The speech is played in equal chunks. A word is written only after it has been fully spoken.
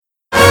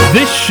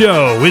This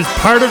show is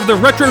part of the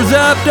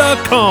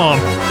RetroZap.com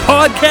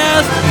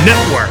podcast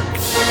network.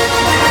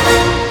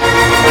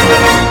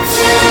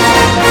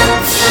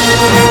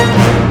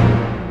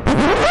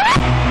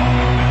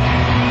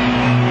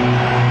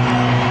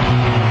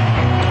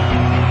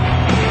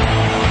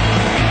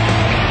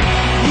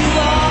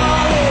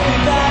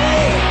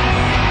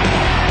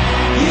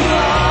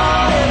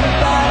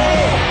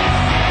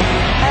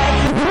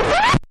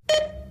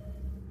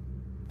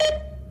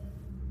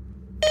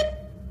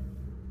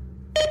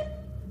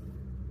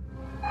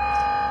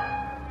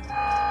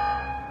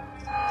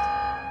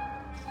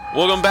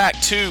 Welcome back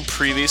to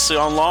Previously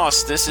on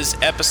Lost. This is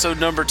episode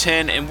number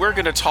 10, and we're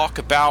going to talk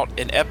about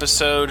an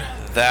episode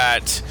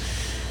that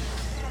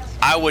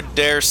I would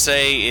dare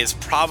say is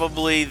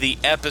probably the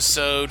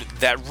episode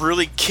that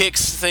really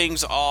kicks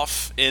things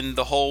off in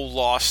the whole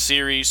Lost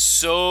series.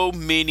 So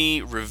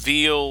many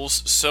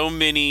reveals, so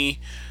many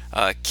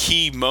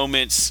key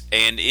moments,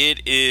 and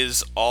it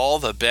is All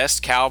the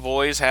Best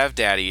Cowboys Have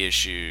Daddy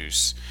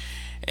Issues.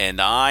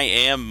 And I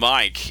am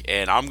Mike,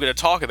 and I'm going to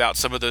talk about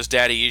some of those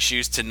daddy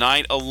issues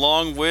tonight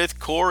along with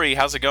Corey.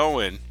 How's it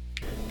going?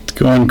 It's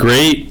going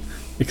great.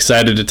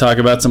 Excited to talk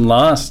about some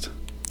Lost.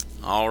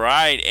 All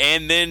right,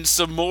 and then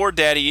some more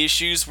daddy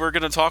issues. We're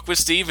going to talk with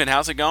Steven.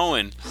 How's it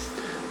going?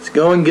 It's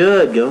going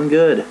good, going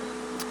good.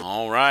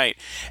 All right,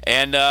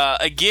 and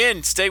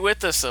again, stay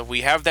with us.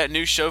 We have that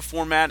new show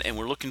format, and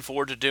we're looking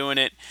forward to doing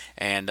it.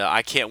 And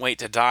I can't wait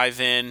to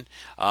dive in.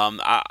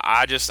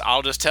 I'll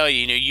just tell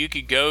you, you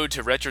could go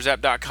to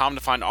RetroZap.com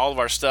to find all of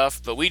our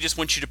stuff, but we just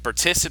want you to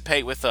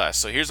participate with us.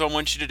 So here's what I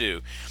want you to do: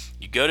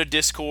 you go to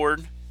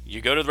Discord, you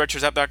go to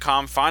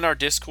RetroZap.com, find our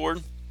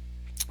Discord,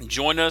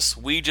 join us.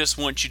 We just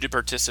want you to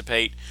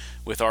participate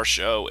with our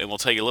show, and we'll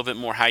tell you a little bit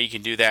more how you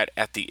can do that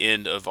at the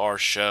end of our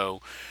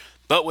show.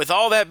 But with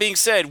all that being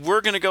said,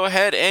 we're going to go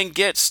ahead and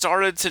get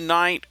started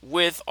tonight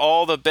with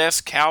All the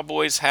Best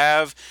Cowboys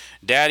Have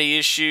Daddy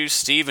Issues.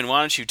 Steven,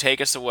 why don't you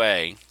take us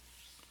away?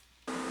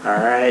 All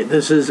right,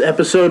 this is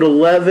episode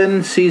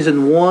 11,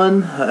 season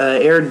 1,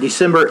 aired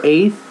December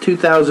 8th,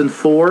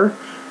 2004,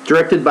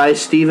 directed by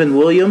Stephen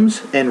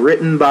Williams, and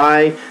written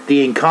by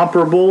the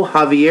incomparable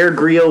Javier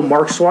Grillo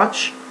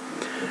Marxuach.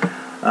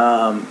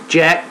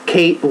 Jack,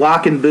 Kate,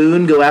 Locke, and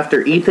Boone go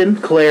after Ethan,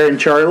 Claire, and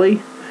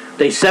Charlie.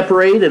 They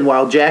separate, and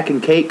while Jack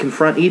and Kate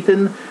confront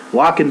Ethan,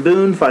 Locke and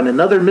Boone find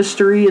another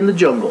mystery in the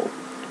jungle.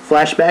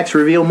 Flashbacks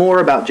reveal more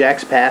about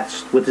Jack's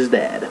past with his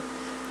dad.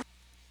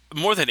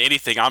 More than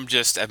anything, I'm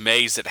just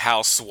amazed at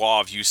how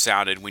suave you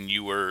sounded when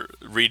you were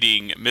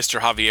reading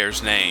Mr.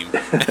 Javier's name.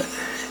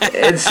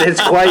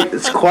 It's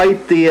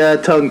quite the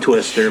tongue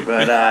twister,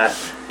 but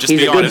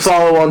he's a good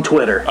follow on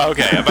Twitter.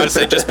 Okay, I'm about to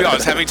say, just be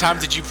honest. How many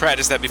times did you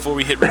practice that before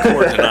we hit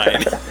record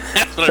tonight?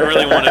 That's what I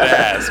really wanted to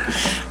ask.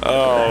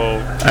 Oh,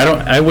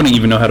 I wouldn't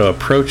even know how to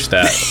approach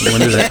that. When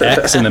there's an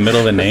X in the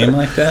middle of a name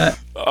like that.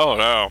 Oh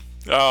no.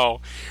 Oh,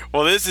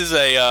 well, this is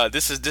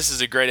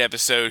a great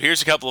episode.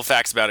 Here's a couple of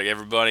facts about it,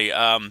 everybody.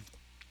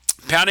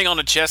 Pounding on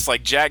the chest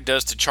like Jack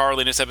does to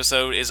Charlie in this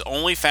episode is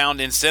only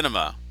found in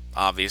cinema,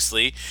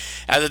 obviously,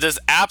 as it does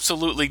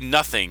absolutely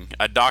nothing.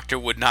 A doctor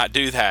would not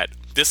do that.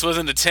 This was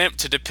an attempt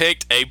to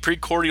depict a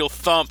precordial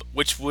thump,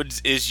 which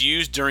is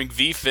used during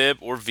VFib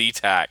or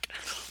VTAC.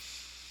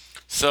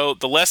 So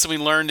the lesson we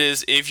learned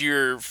is if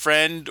your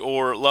friend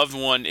or loved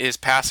one is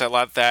passed out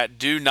like that,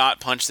 do not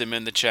punch them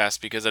in the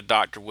chest because a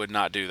doctor would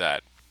not do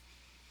that.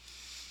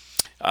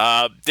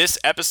 This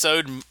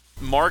episode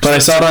marks... But I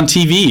saw it on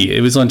TV. It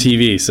was on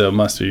TV, so it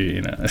must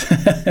be,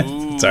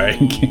 Sorry.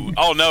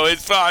 Oh, no,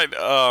 it's fine.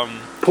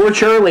 Poor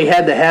Charlie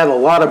had to have a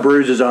lot of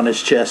bruises on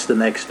his chest the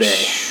next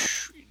day.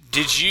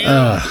 Did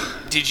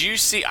you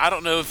see... I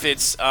don't know if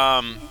it's...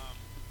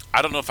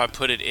 I don't know if I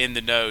put it in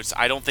the notes.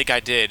 I don't think I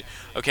did.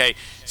 Okay,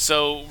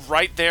 so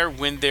right there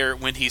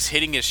when he's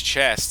hitting his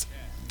chest,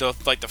 the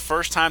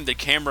first time the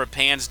camera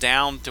pans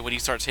down to when he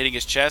starts hitting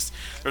his chest,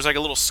 there's like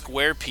a little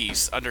square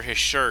piece under his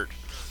shirt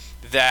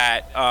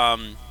that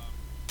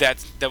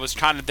was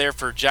kind of there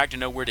for Jack to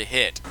know where to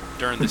hit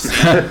during the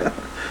scene.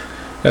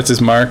 That's his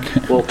mark.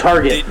 Well,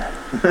 target.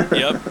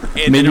 Yep.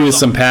 And maybe with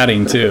some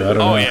padding too. I don't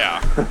know. Oh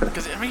yeah,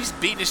 because he's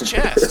beating his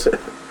chest.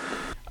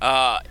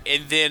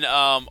 And then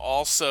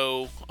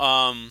also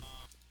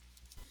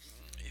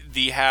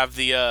the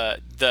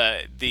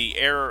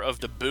error of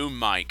the boom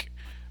mic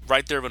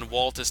right there when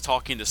Walt is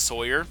talking to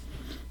Sawyer.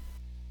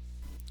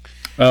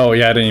 Oh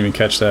yeah, I didn't even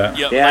catch that.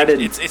 Yep, yeah, like, I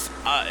didn't. It's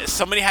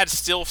somebody had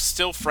still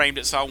framed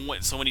it, so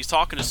when he's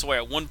talking to Sawyer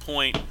at one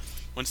point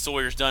when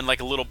Sawyer's done,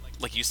 like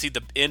you see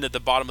the end of the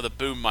bottom of the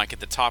boom mic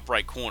at the top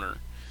right corner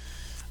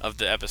of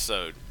the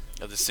episode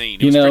of the scene.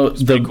 It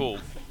was pretty cool.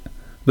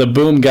 The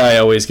boom guy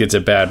always gets a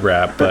bad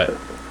rap, but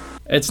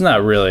it's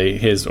not really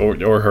his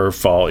or her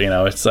fault.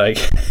 It's like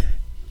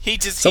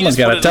someone's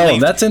got to tell him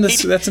that's in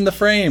the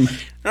frame.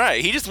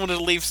 Right, he just wanted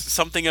to leave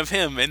something of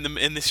him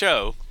in the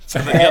show. So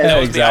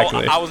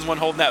exactly. I was the one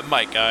holding that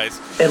mic, guys.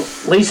 At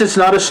least it's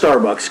not a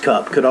Starbucks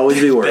cup. Could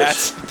always be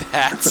worse.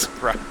 That's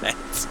right.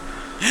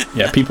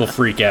 Yeah, people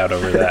freak out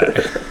over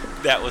that.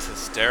 That was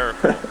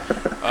hysterical.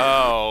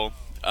 Oh,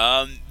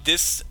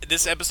 This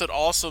episode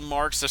also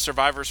marks the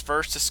survivors'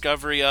 first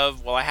discovery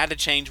of, well, I had to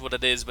change what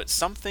it is, but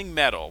something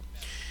metal,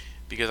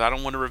 because I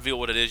don't want to reveal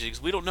what it is,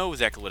 because we don't know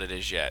exactly what it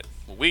is yet.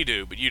 Well, we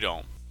do, but you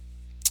don't.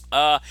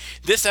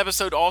 This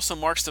episode also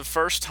marks the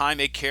first time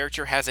a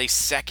character has a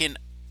second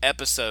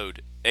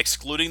episode,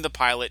 excluding the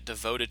pilot,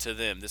 devoted to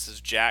them. This is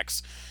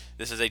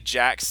a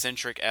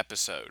Jack-centric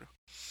episode.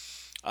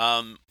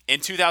 In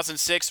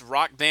 2006,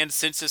 rock band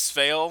Senses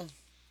Fail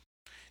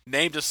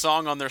named a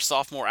song on their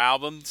sophomore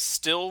album,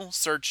 Still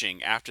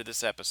Searching, after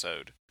this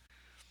episode.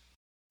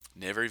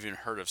 Never even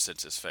heard of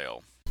Senses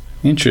Fail.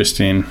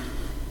 Interesting.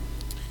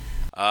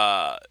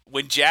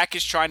 When Jack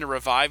is trying to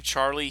revive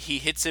Charlie, he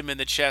hits him in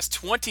the chest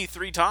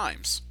 23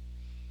 times.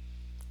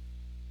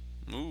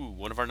 Ooh,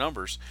 one of our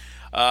numbers.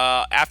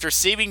 After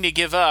seeming to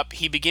give up,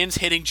 he begins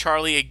hitting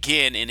Charlie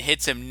again and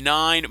hits him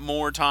 9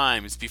 more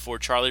times before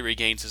Charlie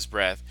regains his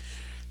breath.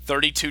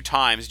 32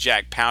 times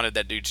Jack pounded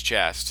that dude's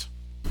chest.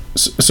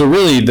 So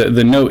really,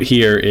 the note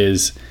here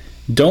is,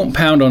 don't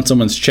pound on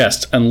someone's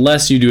chest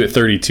unless you do it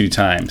 32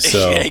 times.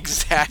 So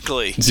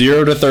exactly.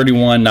 0 to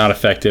 31, not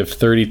effective.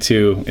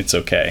 32, it's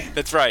okay.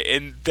 That's right.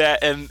 And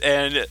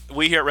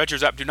we here at Retro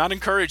Zap do not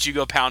encourage you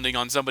go pounding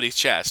on somebody's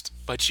chest,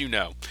 but you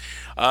know.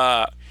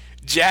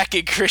 Jack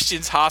at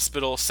Christian's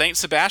hospital, St.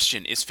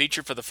 Sebastian, is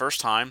featured for the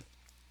first time,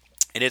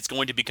 and it's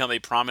going to become a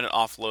prominent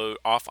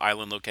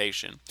off-island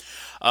location.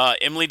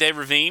 Emily Day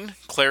Ravine,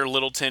 Claire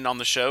Littleton on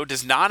the show,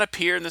 does not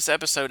appear in this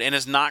episode and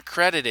is not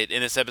credited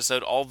in this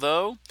episode,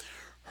 although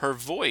her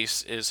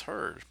voice is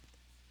heard.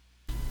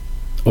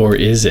 Or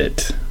is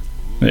it?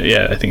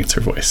 Yeah, I think it's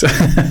her voice.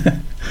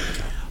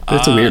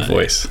 It's a weird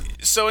voice.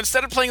 So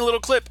instead of playing a little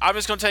clip, I'm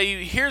just going to tell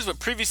you, here's what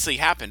previously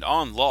happened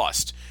on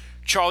Lost.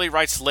 Charlie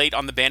writes late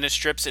on the bandage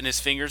strips in his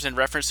fingers in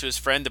reference to his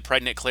friend, the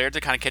pregnant Claire,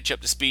 to kind of catch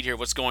up to speed here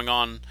what's going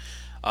on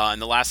in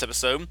the last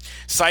episode.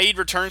 Saeed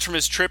returns from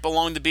his trip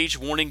along the beach,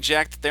 warning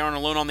Jack that they aren't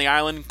alone on the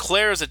island.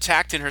 Claire is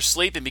attacked in her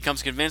sleep and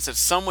becomes convinced that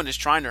someone is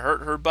trying to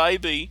hurt her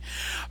baby.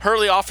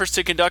 Hurley offers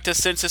to conduct a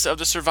census of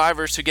the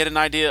survivors to get an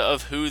idea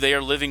of who they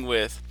are living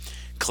with.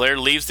 Claire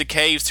leaves the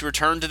caves to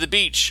return to the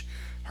beach.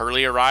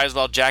 Hurley arrives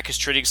while Jack is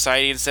treating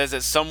Saeed and says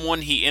that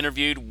someone he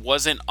interviewed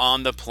wasn't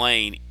on the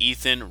plane,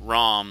 Ethan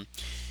Rom.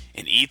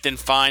 And Ethan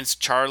finds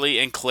Charlie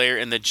and Claire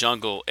in the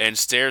jungle and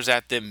stares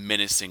at them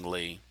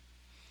menacingly.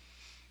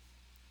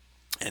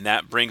 And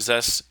that brings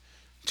us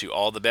to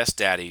All the Best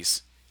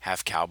Daddies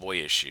Have Cowboy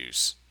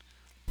Issues.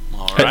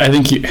 All right. I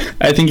think you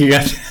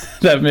got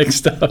that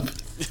mixed up.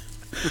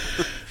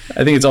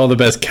 I think it's All the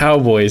Best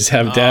Cowboys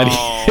Have Daddies.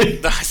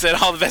 I said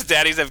All the Best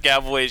Daddies Have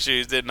Cowboy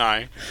Issues, didn't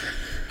I?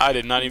 I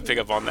did not even pick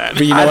up on that.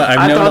 But you know what?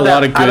 I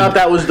thought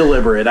that was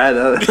deliberate.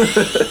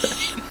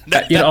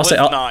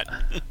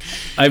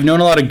 I've known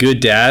a lot of good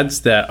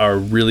dads that are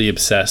really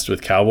obsessed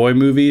with cowboy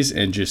movies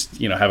and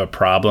just, have a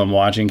problem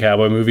watching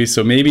cowboy movies.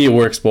 So maybe it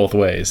works both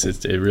ways.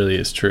 It really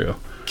is true.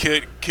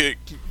 Yeah,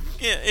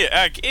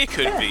 it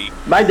could be.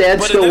 My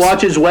dad still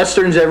watches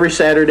westerns every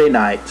Saturday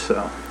night.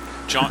 So.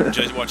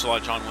 Just watch a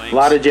lot of John Wayne. A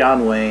lot of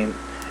John Wayne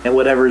and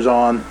whatever's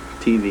on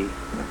TV.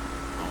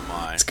 Oh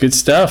my! It's good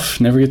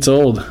stuff. Never gets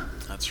old.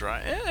 That's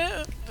right.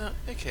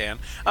 It can.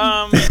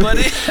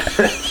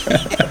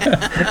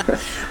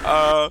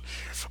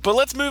 But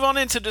let's move on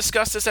in to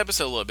discuss this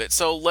episode a little bit.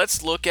 So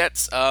let's look at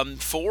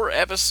 4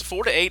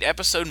 to 8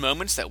 episode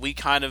moments that we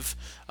kind of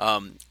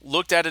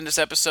looked at in this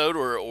episode,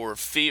 or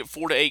 4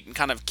 to 8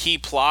 kind of key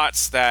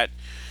plots that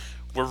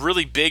were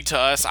really big to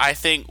us. I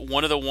think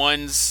one of the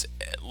ones,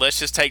 let's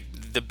just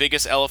take the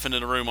biggest elephant in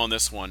the room on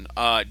this one.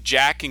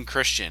 Jack and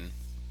Christian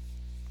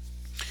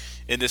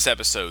in this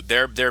episode,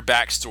 their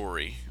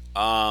backstory.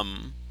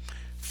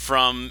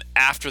 From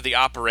after the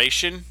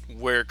operation,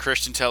 where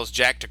Christian tells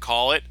Jack to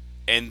call it,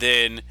 and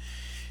then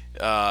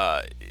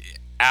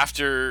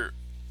after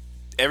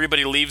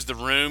everybody leaves the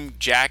room,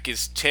 Jack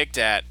is ticked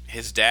at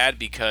his dad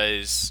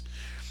because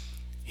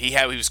he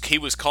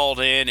was called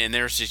in, and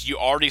there's just, you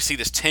already see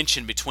this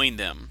tension between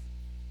them.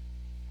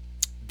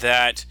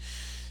 That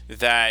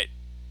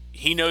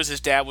he knows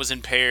his dad was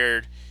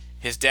impaired.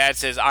 His dad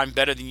says, "I'm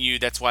better than you.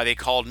 That's why they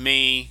called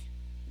me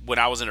when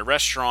I was in a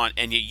restaurant,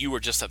 and yet you were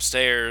just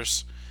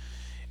upstairs."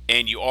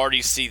 And you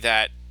already see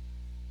that.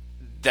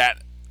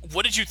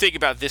 What did you think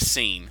about this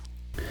scene,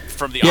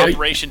 from the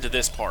operation to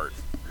this part?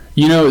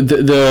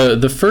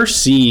 The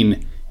first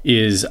scene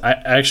I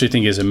actually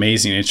think is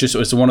amazing.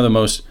 It's one of the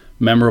most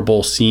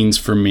memorable scenes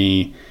for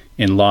me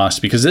in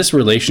Lost, because this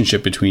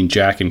relationship between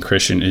Jack and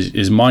Christian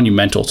is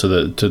monumental to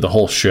the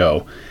whole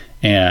show,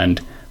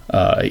 and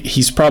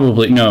he's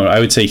probably I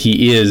would say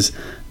he is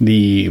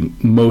the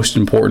most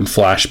important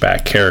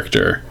flashback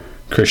character,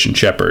 Christian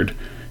Shepherd.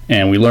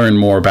 And we learn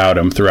more about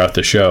him throughout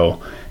the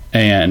show.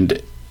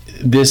 And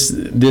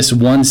this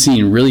one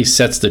scene really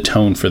sets the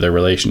tone for their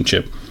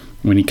relationship.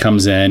 When he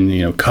comes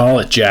in, call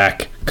it,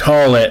 Jack,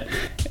 call it.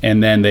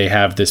 And then they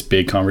have this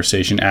big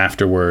conversation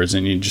afterwards,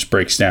 and he just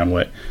breaks down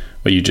what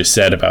you just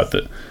said about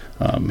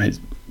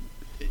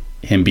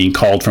him being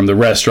called from the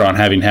restaurant,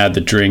 having had the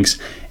drinks.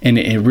 And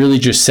it really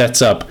just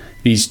sets up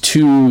these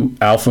two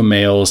alpha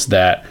males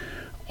that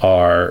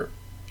are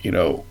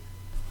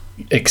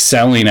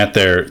excelling at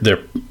their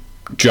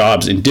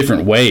jobs in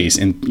different ways,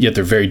 and yet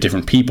they're very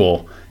different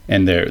people,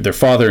 and they're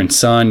father and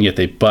son, yet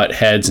they butt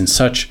heads in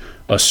such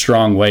a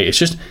strong way. It's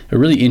just a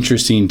really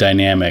interesting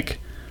dynamic.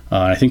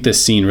 I think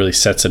this scene really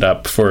sets it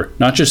up for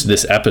not just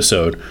this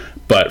episode,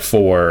 but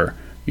for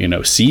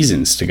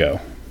seasons to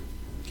go.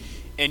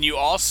 And you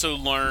also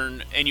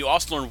learn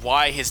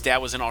why his dad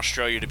was in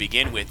Australia to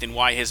begin with, and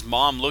why his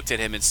mom looked at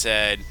him and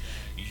said,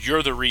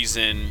 "You're the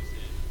reason."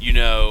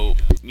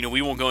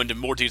 We won't go into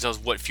more details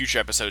of what future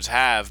episodes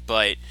have,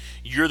 but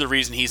you're the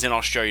reason he's in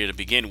Australia to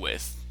begin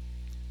with.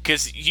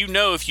 Because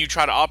if you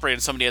try to operate on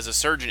somebody as a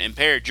surgeon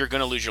impaired, you're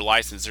going to lose your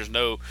license. There's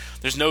no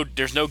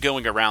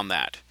going around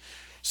that.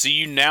 So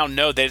you now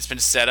know that it's been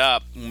set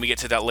up when we get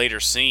to that later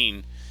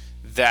scene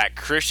that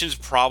Christian's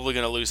probably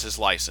going to lose his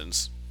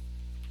license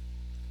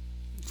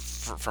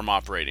from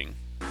operating.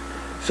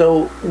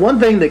 So one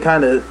thing that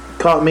kind of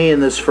caught me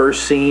in this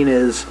first scene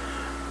is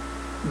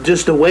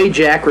just the way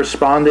Jack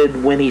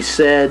responded when he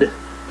said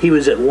he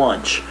was at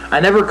lunch. I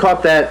never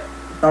caught that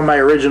on my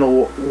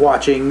original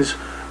watchings,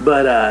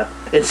 but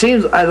it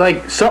seems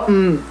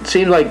something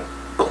seemed like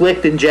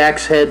clicked in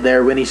Jack's head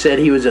there when he said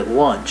he was at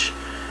lunch.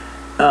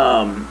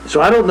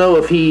 So I don't know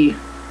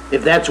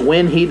if that's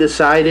when he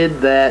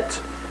decided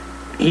that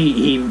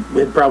he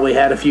had probably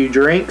had a few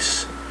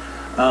drinks.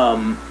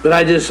 But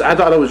I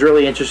thought it was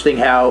really interesting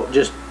how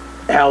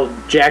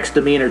Jack's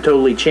demeanor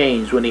totally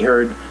changed when he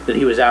heard that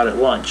he was out at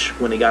lunch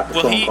when he got the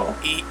phone call.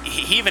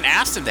 He even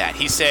asked him that.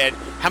 He said,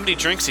 "How many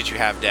drinks did you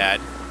have, Dad?"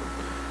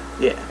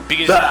 Yeah.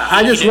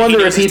 I just wonder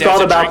if he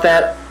thought about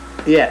that.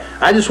 Yeah.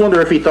 I just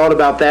wonder if he thought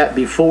about that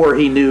before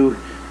he knew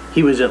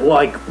he was at,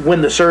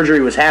 when the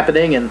surgery was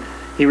happening and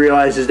he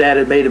realized his dad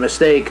had made a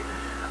mistake.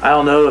 I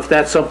don't know if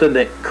that's something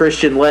that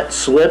Christian let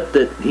slip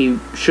that he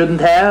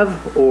shouldn't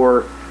have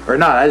or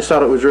not. I just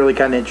thought it was really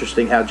kind of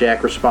interesting how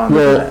Jack responded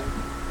to that.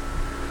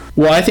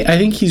 Well, I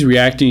think he's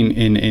reacting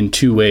in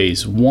two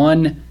ways.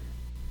 One,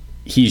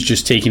 he's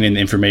just taking in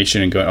the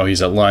information and going, "Oh,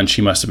 he's at lunch.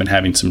 He must have been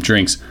having some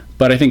drinks."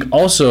 But I think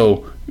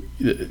also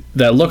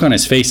that look on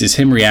his face is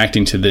him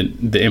reacting to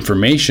the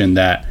information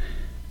that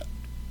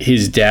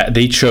his dad.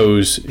 They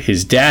chose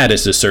his dad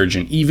as the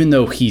surgeon, even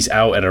though he's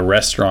out at a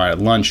restaurant at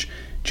lunch.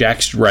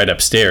 Jack's right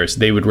upstairs.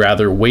 They would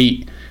rather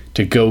wait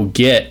to go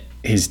get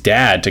his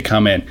dad to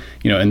come in,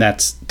 and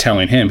that's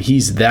telling him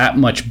he's that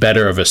much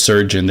better of a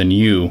surgeon than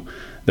you,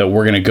 that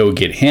we're going to go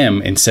get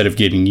him instead of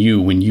getting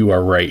you when you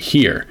are right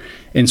here.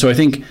 And so I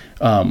think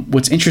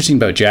what's interesting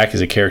about Jack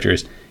as a character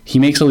is he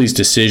makes all these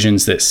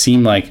decisions that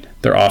seem like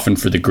they're often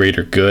for the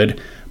greater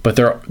good, but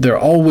they're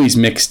always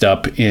mixed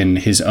up in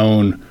his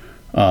own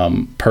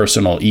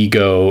personal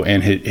ego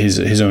and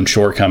his own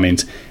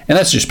shortcomings. And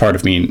that's just part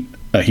of being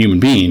a human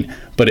being.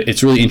 But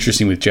it's really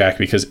interesting with Jack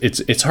because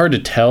it's hard to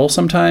tell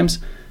sometimes.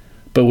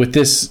 But with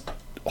this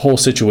whole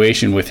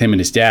situation with him and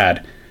his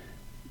dad,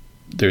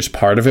 there's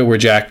part of it where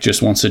Jack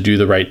just wants to do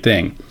the right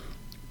thing.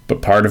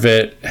 But part of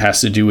it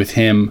has to do with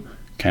him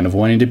kind of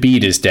wanting to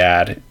beat his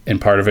dad. And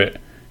part of it,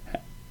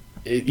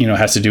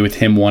 has to do with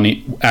him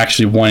wanting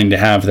to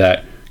have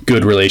that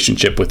good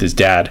relationship with his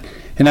dad.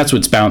 And that's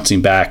what's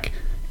bouncing back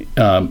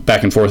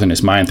and forth in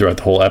his mind throughout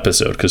the whole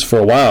episode. Because for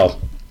a while,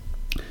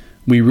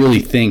 we really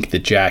think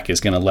that Jack is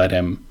going to let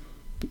him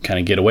kind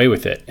of get away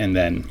with it. And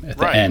then at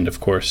the end, of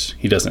course,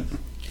 he doesn't.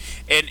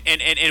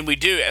 And we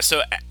do.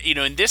 So,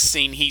 in this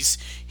scene, he's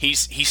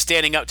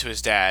standing up to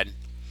his dad.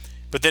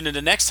 But then in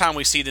the next time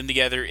we see them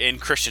together in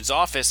Christian's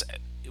office,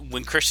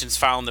 when Christian's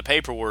filing the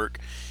paperwork,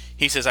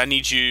 he says, "I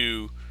need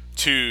you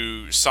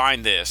to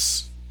sign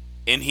this."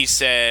 And he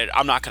said,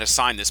 "I'm not going to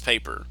sign this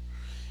paper."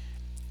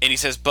 And he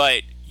says,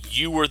 "But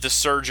you were the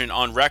surgeon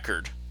on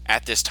record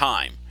at this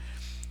time.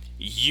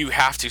 You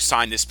have to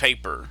sign this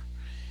paper."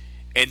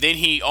 And then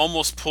he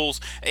almost pulls...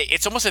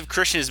 It's almost as if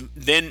Christian is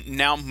then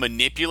now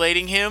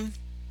manipulating him.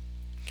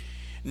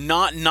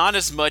 Not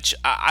as much...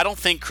 I don't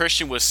think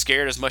Christian was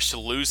scared as much to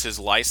lose his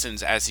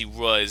license as he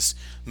was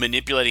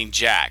manipulating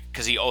Jack.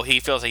 Because he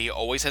feels like he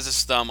always has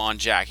his thumb on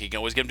Jack. He can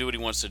always get him to do what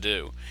he wants to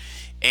do.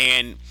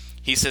 And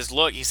he says,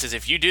 "Look," he says,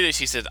 "if you do this,"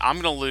 he says,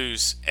 "I'm going to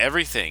lose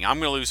everything. I'm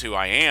going to lose who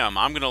I am.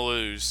 I'm going to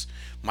lose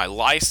my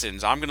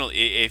license.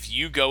 If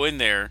you go in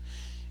there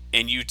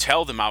and you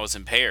tell them I was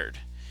impaired."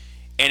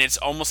 And it's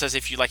almost as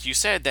if you, like you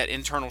said, that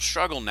internal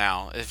struggle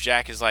now. If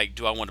Jack is like,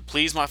 do I want to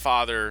please my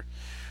father?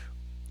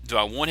 Do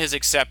I want his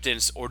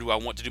acceptance, or do I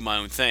want to do my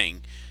own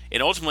thing?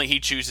 And ultimately, he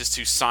chooses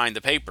to sign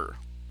the paper.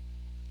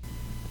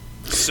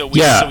 So we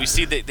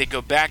see that they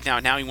go back now.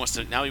 Now he wants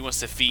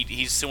to feed.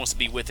 He still wants to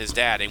be with his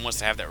dad. And he wants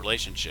to have that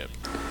relationship.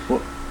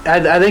 Well,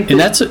 I think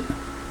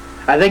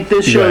I think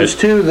this shows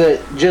too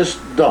that just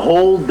the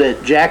hold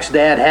that Jack's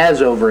dad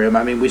has over him.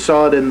 I mean, we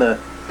saw it in the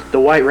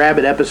White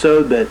Rabbit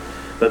episode,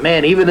 but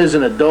man, even as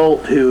an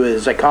adult who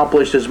has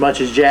accomplished as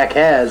much as Jack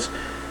has,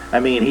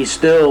 I mean, he's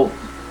still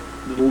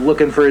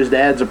looking for his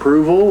dad's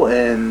approval,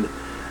 and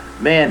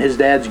man, his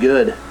dad's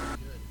good.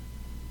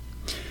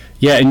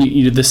 Yeah, and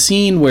the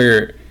scene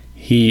where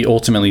he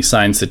ultimately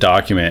signs the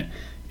document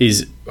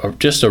is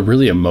just a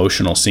really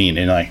emotional scene,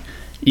 and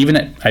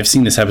I've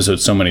seen this episode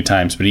so many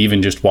times, but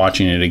even just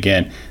watching it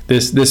again,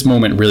 this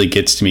moment really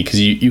gets to me because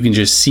you can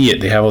just see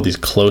it. They have all these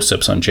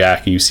close-ups on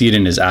Jack, and you see it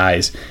in his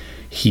eyes.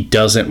 He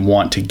doesn't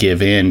want to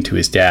give in to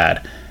his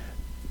dad,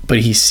 but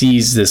he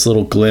sees this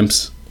little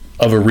glimpse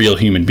of a real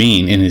human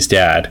being in his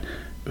dad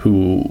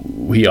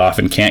who he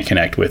often can't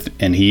connect with,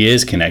 and he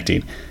is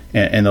connecting.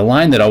 And the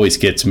line that always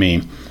gets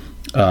me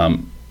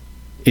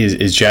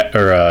is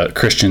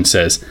Christian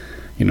says,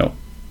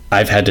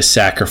 I've had to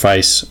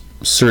sacrifice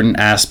certain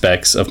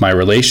aspects of my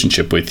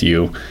relationship with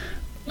you.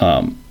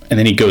 And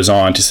then he goes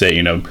on to say,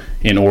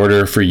 in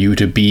order for you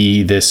to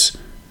be this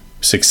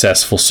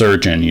successful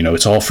surgeon,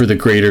 it's all for the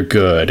greater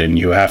good, and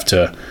you have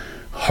to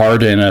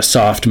harden a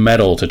soft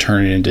metal to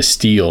turn it into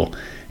steel.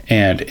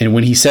 And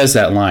when he says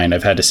that line,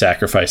 I've had to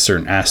sacrifice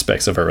certain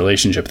aspects of our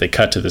relationship, they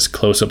cut to this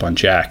close-up on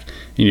Jack.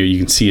 You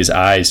can see his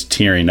eyes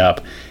tearing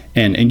up.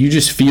 And you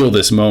just feel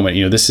this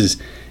moment. This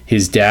is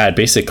his dad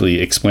basically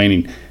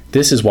explaining,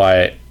 this is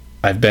why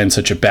I've been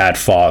such a bad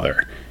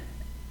father.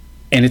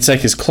 And it's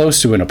like as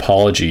close to an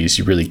apology as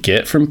you really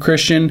get from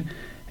Christian.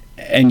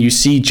 And you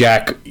see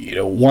Jack,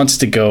 wants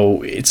to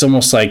go. It's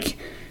almost like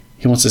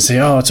he wants to say,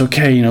 oh, it's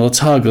okay. Let's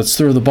hug. Let's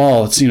throw the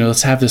ball.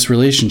 Let's have this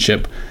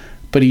relationship.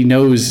 But he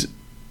knows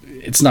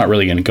it's not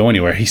really going to go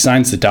anywhere. He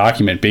signs the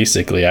document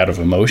basically out of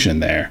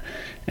emotion there,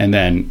 and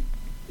then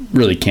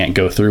really can't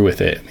go through with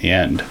it in the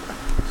end.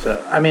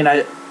 So,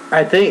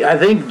 I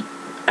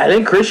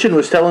think Christian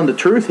was telling the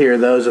truth here,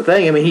 though, is the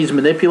thing. He's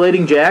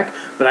manipulating Jack,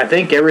 but I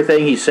think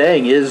everything he's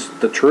saying is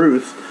the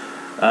truth.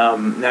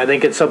 I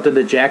think it's something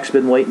that Jack's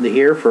been waiting to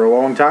hear for a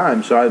long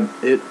time. So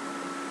it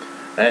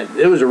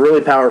was a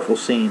really powerful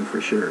scene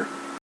for sure.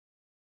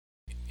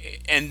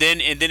 And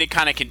then it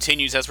kind of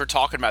continues as we're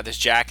talking about this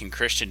Jack and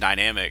Christian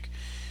dynamic.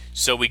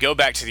 So we go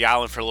back to the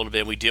island for a little bit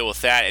and we deal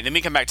with that, and then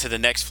we come back to the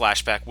next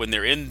flashback when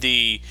they're in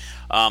the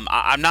I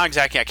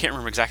can't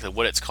remember exactly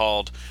what it's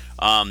called,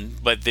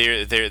 but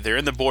they're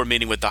in the board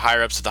meeting with the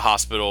higher ups of the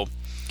hospital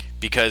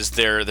because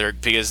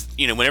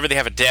whenever they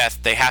have a death,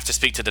 they have to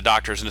speak to the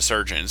doctors and the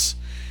surgeons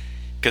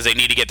because they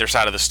need to get their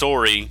side of the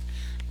story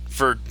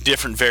for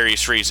different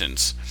various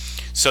reasons.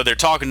 So they're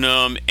talking to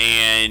him,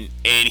 and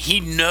he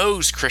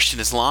knows Christian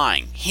is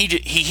lying.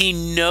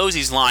 He knows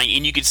he's lying,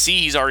 and you can see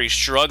he's already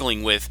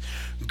struggling with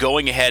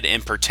going ahead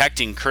and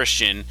protecting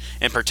Christian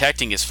and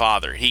protecting his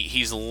father.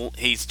 He's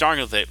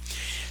starting with it.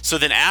 So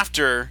then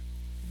after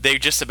they're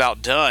just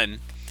about done,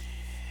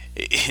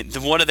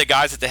 one of the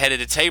guys at the head of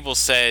the table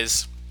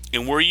says,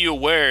 and were you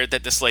aware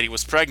that this lady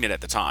was pregnant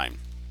at the time?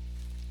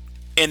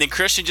 And then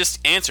Christian just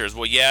answers,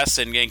 well, yes,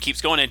 and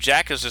keeps going. And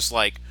Jack is just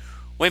like,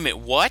 wait a minute,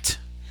 what?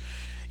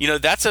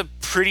 That's a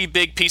pretty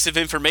big piece of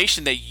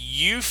information that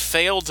you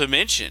failed to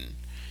mention.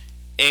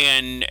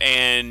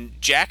 And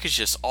Jack is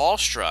just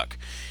awestruck.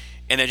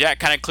 And then Jack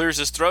kind of clears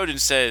his throat and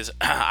says,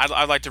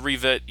 I'd like to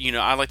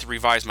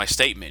revise my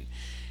statement.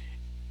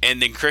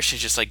 And then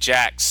Christian's just like,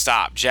 Jack,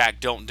 stop. Jack,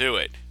 don't do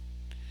it.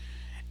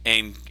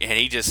 And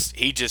he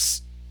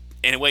just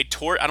in a way, I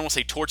don't want to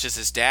say torches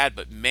his dad,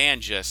 but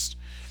man, just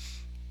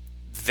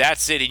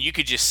that's it. And you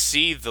could just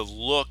see the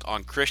look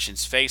on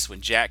Christian's face when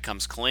Jack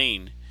comes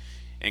clean.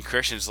 And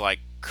Christian's like,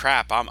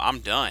 crap, I'm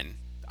done.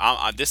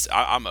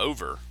 I'm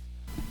over.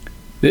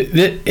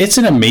 It's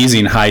an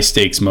amazing high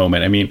stakes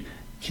moment.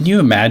 Can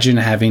you imagine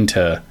having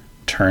to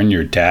turn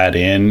your dad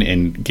in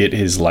and get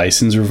his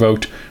license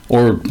revoked,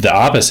 or the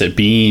opposite,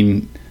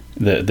 being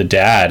the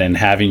dad and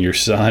having your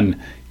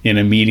son in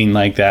a meeting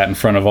like that in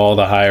front of all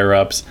the higher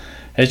ups?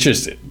 It's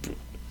just,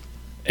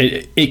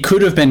 it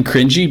could have been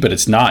cringy, but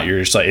it's not.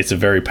 You're just like, it's a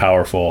very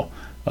powerful,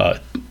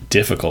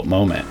 difficult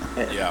moment.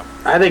 Yeah,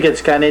 I think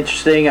it's kind of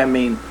interesting.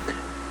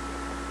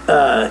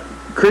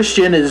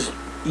 Christian is,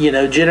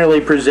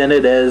 generally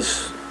presented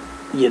as,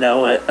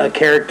 a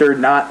character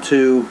not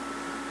to,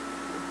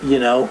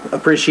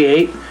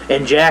 appreciate,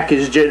 and Jack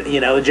is,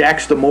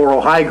 Jack's the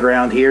moral high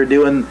ground here,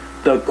 doing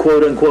the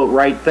quote unquote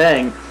right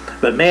thing.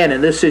 But man,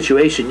 in this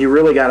situation, you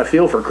really got to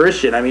feel for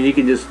Christian. You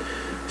can just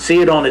see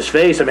it on his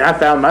face. I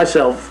found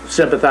myself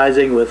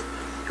sympathizing with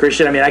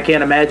Christian. I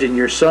can't imagine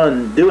your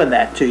son doing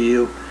that to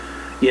you.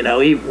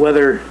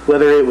 Whether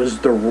it was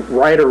the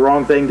right or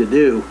wrong thing to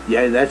do.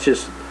 Yeah, that's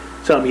just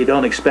something you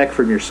don't expect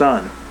from your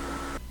son.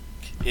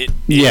 It's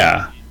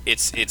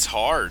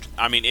hard.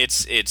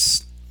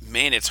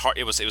 It's hard.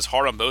 It was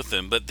hard on both of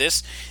them. But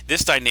this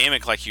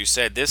dynamic, like you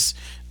said, this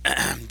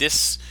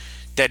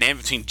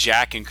dynamic between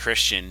Jack and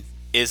Christian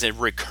is a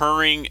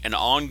recurring and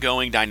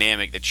ongoing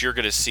dynamic that you're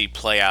going to see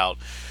play out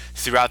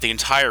throughout the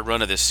entire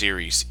run of this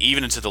series,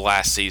 even into the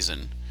last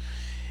season.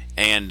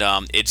 And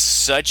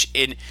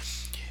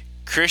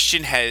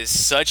Christian has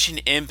such an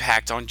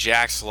impact on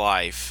Jack's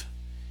life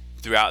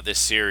throughout this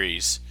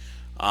series,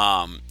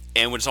 and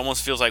when it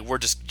almost feels like we're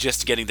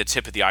just getting the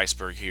tip of the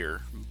iceberg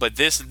here. But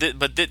this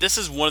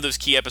is one of those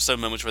key episode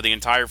moments where the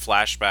entire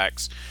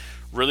flashbacks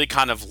really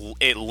kind of,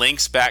 it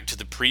links back to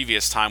the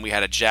previous time we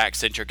had a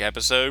Jack-centric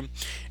episode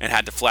and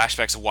had the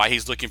flashbacks of why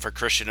he's looking for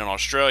Christian in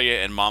Australia,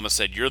 and Mama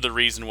said, you're the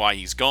reason why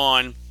he's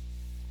gone.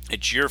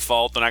 It's your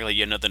fault. They're not going to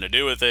get nothing to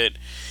do with it.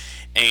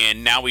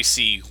 And now we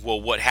see, well,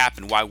 what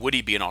happened? Why would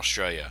he be in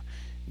Australia?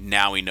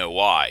 Now we know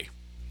why.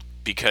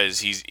 Because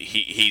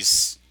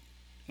he's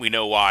we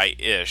know why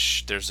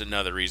ish. There's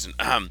another reason.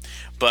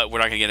 But we're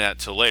not gonna get into that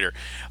till later.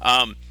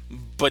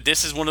 But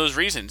this is one of those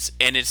reasons,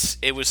 and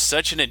it was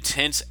such an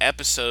intense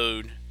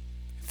episode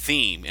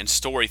theme and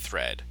story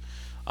thread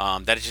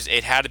that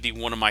it had to be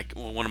one of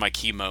my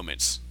key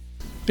moments.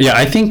 Yeah,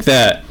 I think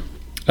that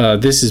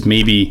this is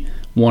maybe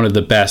one of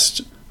the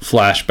best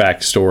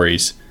flashback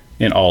stories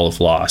in all of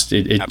Lost.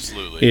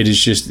 Absolutely. It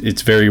is just,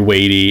 it's very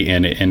weighty,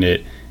 and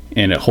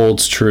it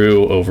holds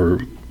true over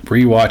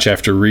rewatch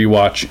after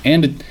rewatch,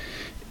 and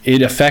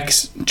it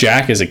affects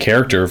Jack as a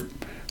character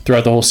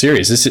throughout the whole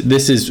series.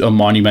 This is a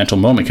monumental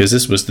moment, because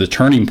this was the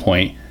turning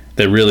point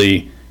that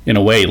really, in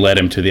a way, led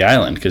him to the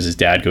island, because his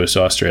dad goes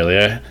to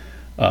Australia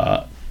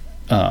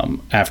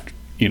after,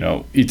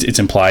 it's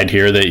implied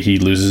here that he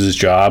loses his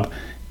job.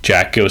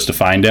 Jack goes to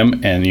find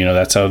him, and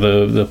that's how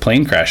the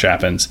plane crash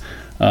happens.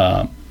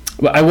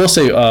 But I will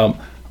say,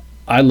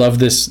 I love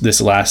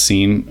this last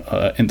scene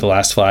in the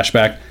last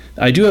flashback.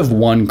 I do have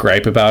one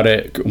gripe about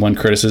it, one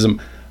criticism.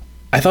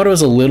 I thought it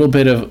was a little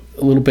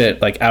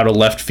bit like out of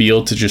left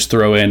field to just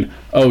throw in,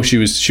 oh, she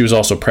was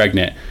also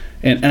pregnant,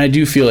 and I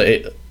do feel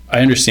it. I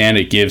understand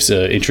it gives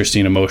an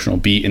interesting emotional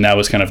beat, and that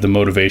was kind of the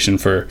motivation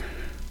for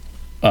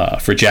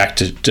Jack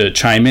to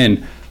chime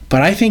in.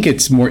 But I think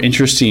it's more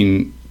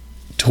interesting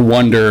to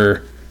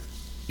wonder,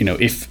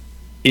 if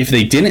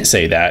they didn't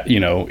say that,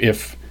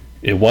 if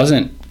it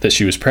wasn't that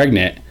she was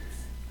pregnant,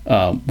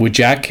 would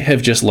Jack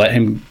have just let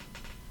him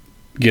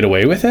get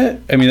away with it?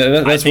 I mean,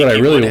 that's what I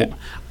really.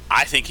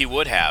 I think he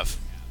would have.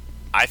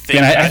 I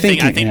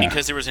think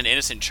because there was an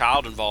innocent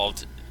child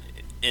involved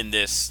in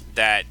this,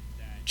 that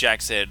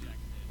Jack said,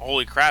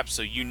 "Holy crap!"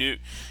 So you knew,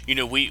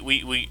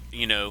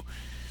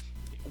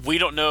 we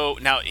don't know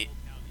now.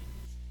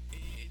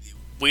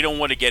 We don't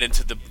want to get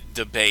into the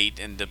debate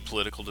and the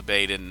political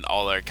debate and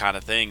all that kind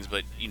of things,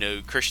 but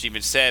Christian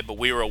even said, but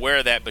we were aware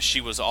of that, but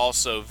she was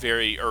also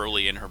very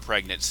early in her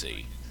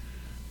pregnancy.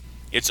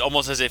 It's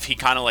almost as if he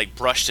kind of like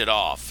brushed it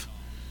off.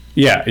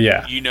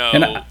 Yeah.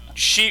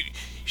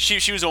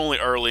 She was only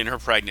early in her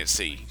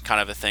pregnancy, kind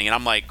of a thing, and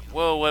I'm like,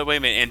 whoa, wait a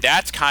minute, and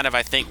that's kind of,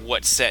 I think,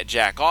 what set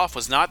Jack off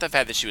was not the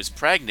fact that she was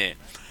pregnant,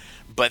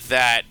 but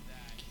that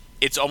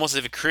it's almost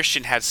as if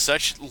Christian had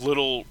such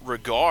little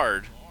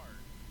regard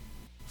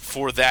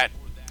for that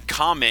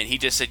comment. He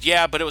just said,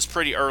 yeah, but it was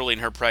pretty early in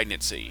her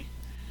pregnancy.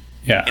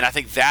 Yeah. And I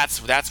think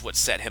that's what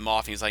set him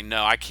off. He's like,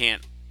 no, I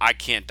can't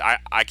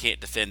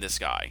defend this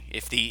guy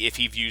if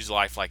he views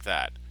life like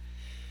that.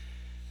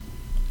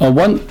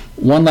 One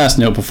last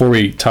note before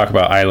we talk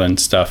about island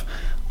stuff.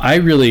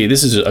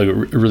 This is a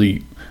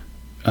really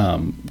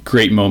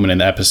great moment in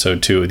the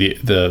episode too. I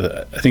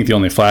think the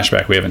only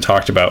flashback we haven't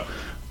talked about.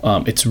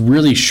 It's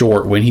really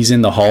short when he's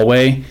in the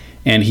hallway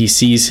and he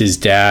sees his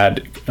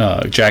dad.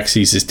 Jack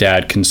sees his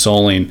dad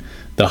consoling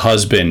the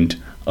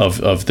husband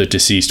of the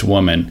deceased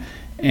woman,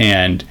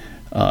 and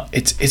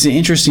it's an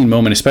interesting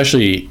moment,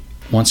 especially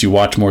once you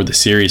watch more of the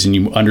series and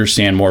you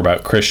understand more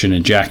about Christian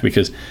and Jack,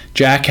 because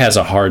Jack has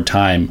a hard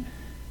time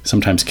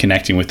sometimes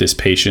connecting with his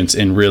patients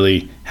and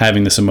really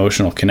having this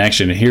emotional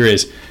connection. And here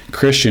is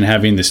Christian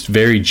having this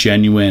very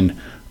genuine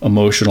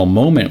emotional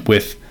moment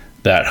with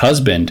that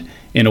husband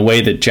in a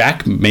way that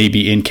Jack may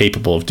be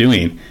incapable of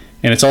doing.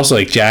 And it's also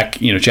like Jack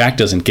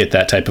doesn't get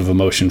that type of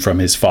emotion from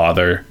his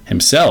father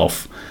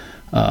himself.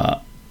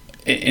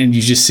 And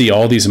you just see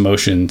all these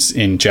emotions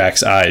in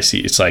Jack's eyes.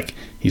 It's like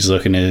he's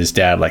looking at his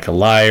dad like a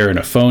liar and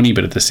a phony,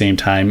 but at the same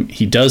time,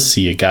 he does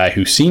see a guy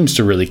who seems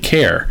to really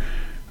care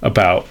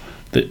about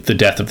the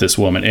death of this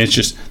woman. And it's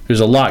just,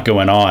 there's a lot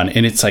going on,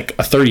 and it's like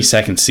a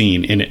 30-second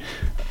scene, and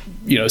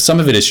it,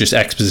 some of it is just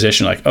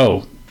exposition, like,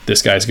 oh,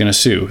 this guy's going to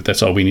sue.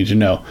 That's all we need to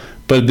know.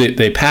 But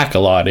they pack a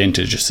lot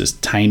into just this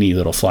tiny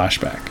little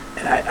flashback.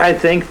 I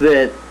think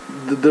that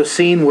the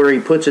scene where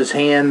he puts his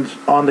hand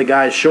on the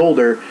guy's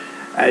shoulder,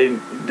 I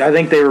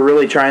think they were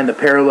really trying to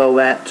parallel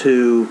that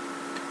to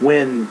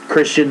when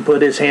Christian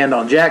put his hand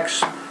on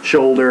Jack's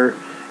shoulder,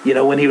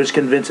 when he was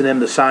convincing him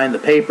to sign the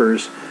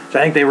papers. So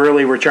I think they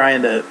really were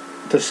trying to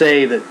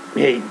say that,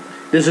 hey,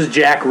 this is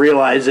Jack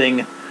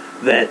realizing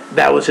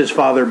that was his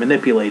father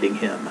manipulating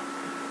him.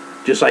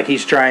 Just like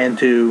he's trying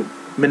to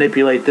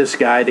manipulate this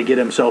guy to get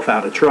himself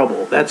out of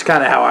trouble. That's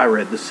kind of how I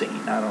read the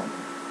scene.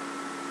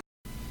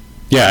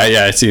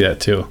 Yeah, I see that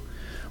too.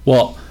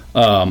 Well,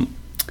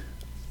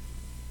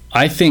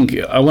 I think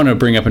I want to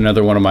bring up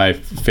another one of my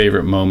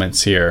favorite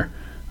moments here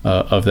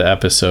of the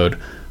episode.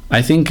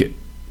 I think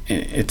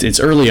it's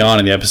early on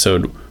in the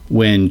episode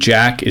when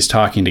Jack is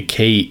talking to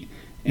Kate,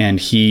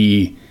 and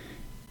he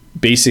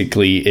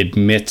basically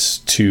admits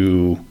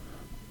to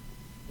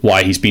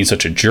why he's being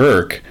such a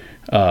jerk.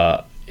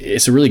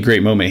 It's a really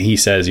great moment. He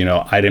says,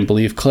 I didn't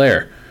believe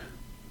Claire.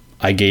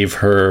 I gave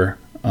her,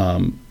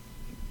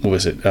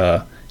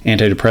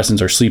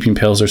 antidepressants or sleeping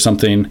pills or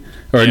something,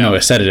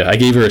 a sedative. I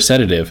gave her a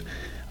sedative,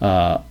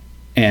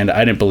 and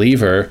I didn't believe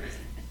her,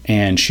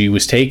 and she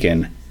was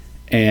taken.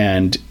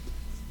 And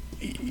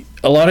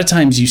a lot of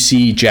times you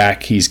see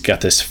Jack, he's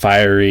got this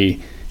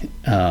fiery,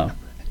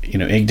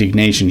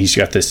 indignation. He's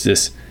got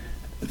this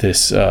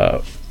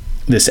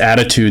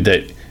attitude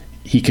that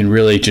he can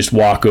really just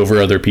walk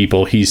over other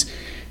people. He's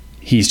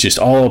just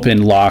all up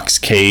in Locke's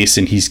case,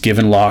 and he's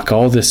given Locke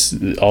all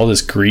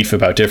this grief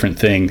about different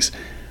things.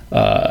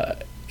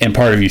 And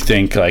part of you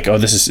think like, oh,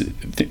 this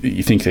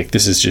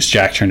is just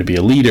Jack trying to be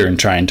a leader and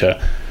trying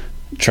to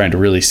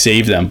really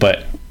save them.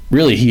 But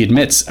really, he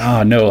admits,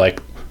 no,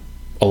 like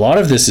a lot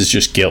of this is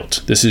just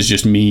guilt. This is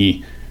just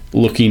me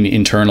looking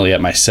internally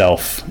at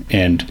myself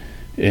and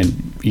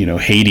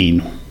hating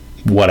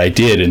what I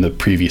did in the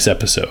previous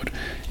episode.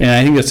 And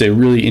I think that's a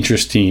really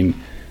interesting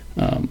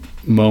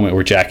moment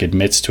where Jack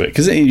admits to it.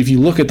 Because if you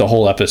look at the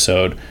whole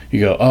episode, you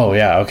go, oh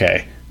yeah,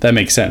 okay, that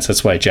makes sense.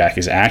 That's why Jack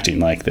is acting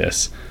like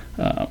this.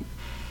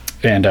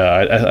 And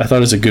I thought it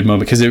was a good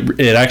moment because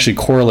it actually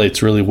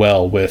correlates really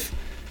well with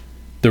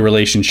the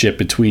relationship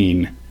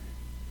between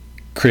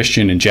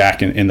Christian and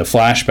Jack in the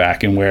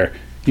flashback, and where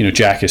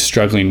Jack is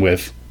struggling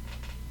with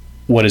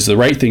what is the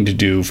right thing to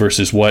do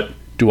versus what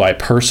do I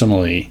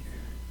personally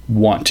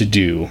want to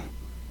do,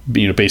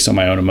 based on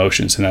my own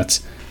emotions. And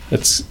that's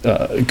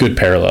a good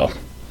parallel.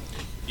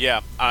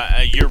 Yeah,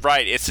 you're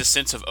right. It's a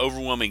sense of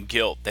overwhelming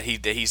guilt that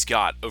he's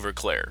got over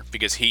Claire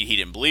because he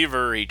didn't believe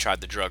her. He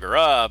tried to drug her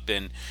up,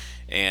 and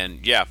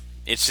yeah,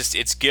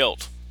 it's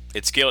guilt.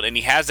 It's guilt, and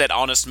he has that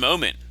honest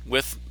moment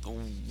with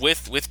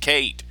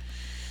Kate,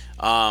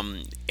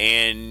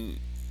 and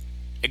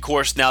of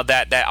course now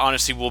that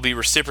honesty will be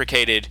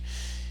reciprocated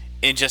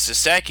in just a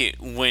second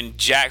when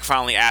Jack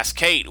finally asks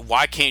Kate,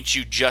 "Why can't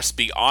you just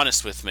be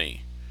honest with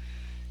me?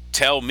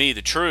 Tell me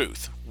the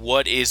truth.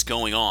 What is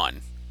going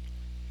on?"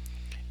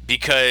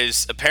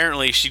 Because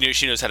apparently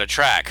she knows how to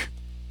track.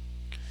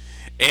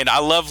 And I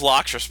love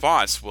Locke's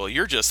response. Well,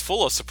 you're just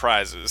full of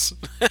surprises.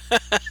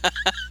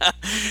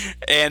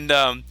 and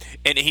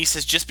he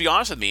says, just be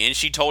honest with me. And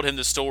she told him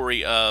the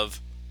story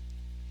of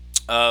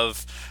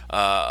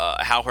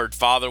how her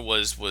father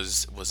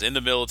was in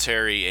the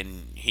military,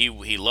 and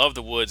he loved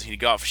the woods.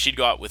 She'd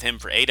go out with him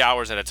for 8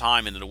 hours at a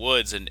time into the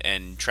woods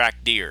and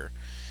track deer.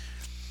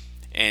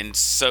 And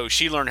so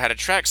she learned how to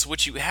track. So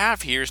what you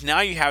have here is now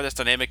you have this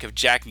dynamic of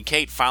Jack and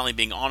Kate finally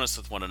being honest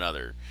with one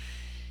another.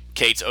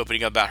 Kate's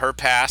opening up about her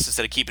past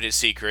instead of keeping it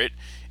secret,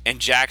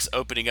 and Jack's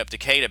opening up to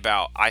Kate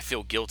about, I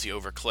feel guilty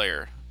over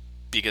Claire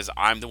because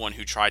I'm the one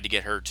who tried to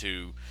get her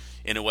to,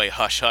 in a way,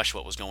 hush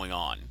what was going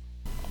on.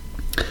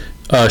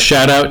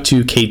 Shout out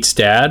to Kate's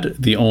dad,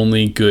 the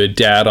only good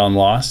dad on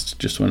Lost.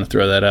 Just want to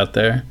throw that out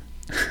there.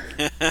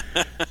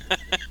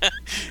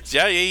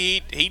 Yeah,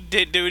 he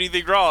didn't do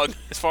anything wrong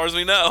as far as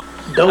we know.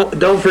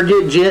 Don't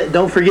forget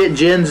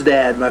Jen's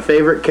dad, my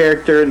favorite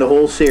character in the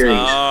whole series.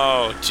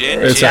 Oh, Jen.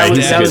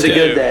 That was a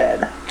good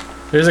dad.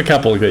 There's a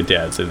couple of good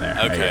dads in there.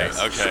 Okay.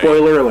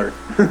 Spoiler alert.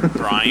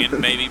 Brian,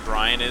 maybe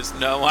Brian is.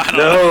 No, I don't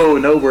know.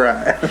 No,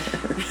 Brian.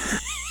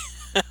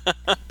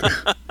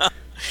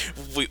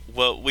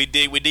 we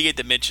did get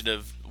the mention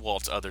of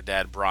Walt's other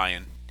dad,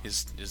 Brian.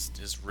 His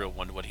real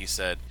one, what he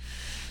said.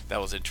 That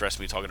was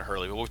interesting. We were talking to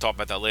Hurley, but we'll talk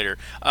about that later.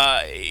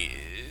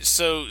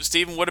 So,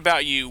 Stephen, what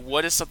about you?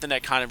 What is something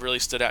that kind of really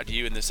stood out to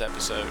you in this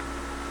episode?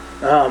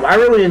 I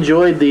really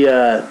enjoyed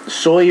the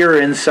Sawyer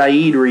and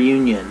Saeed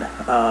reunion.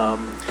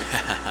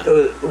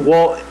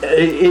 Walt,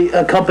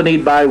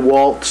 accompanied by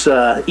Walt's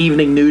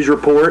evening news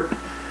report.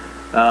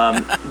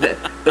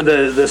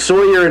 The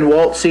Sawyer and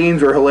Walt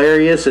scenes were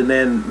hilarious, and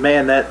then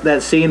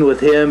that scene with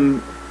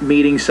him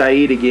meeting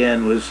Saeed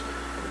again was.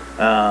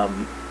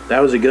 That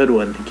was a good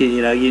one.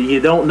 You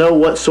don't know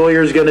what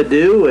Sawyer's going to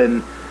do,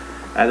 and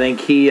I think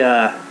he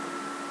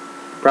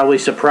probably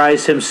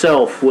surprised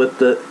himself with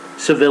the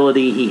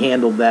civility he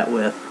handled that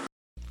with.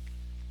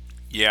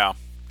 Yeah.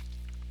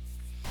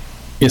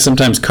 Yeah,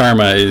 sometimes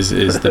karma is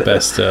the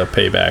best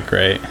payback,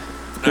 right?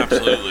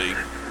 Absolutely.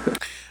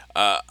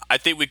 I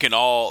think we can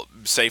all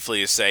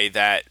safely say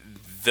that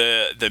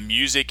the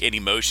music and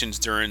emotions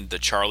during the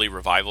Charlie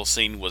revival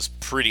scene was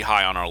pretty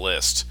high on our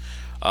list.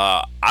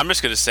 I'm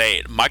just going to say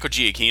it. Michael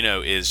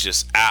Giacchino is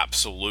just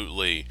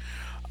absolutely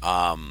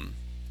a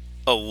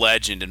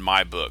legend in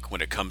my book when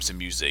it comes to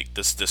music.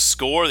 The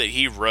score that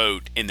he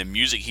wrote and the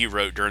music he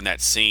wrote during that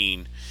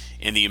scene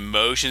and the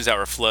emotions that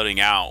were floating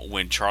out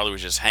when Charlie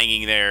was just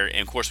hanging there.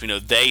 And, of course, we know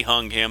they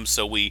hung him,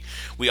 so we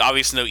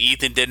obviously know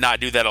Ethan did not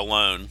do that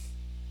alone.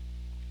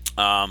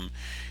 And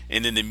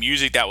then the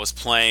music that was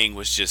playing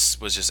was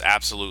just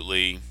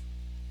absolutely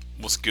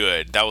was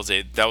good. That was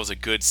a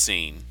good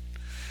scene.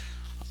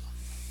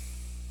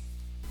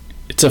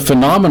 It's a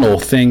phenomenal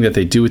thing that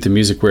they do with the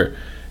music where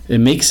it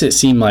makes it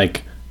seem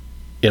like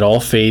it all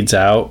fades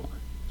out.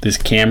 This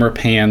camera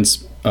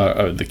pans,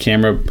 the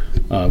camera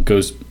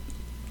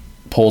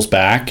pulls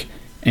back,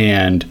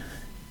 and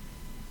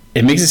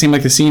it makes it seem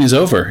like the scene is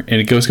over, and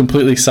it goes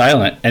completely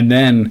silent. And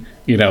then,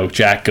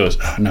 Jack goes,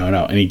 oh, no,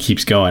 and he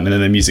keeps going, and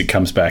then the music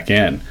comes back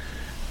in.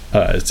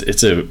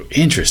 It's an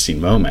interesting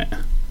moment.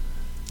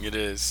 It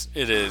is.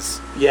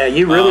 Yeah,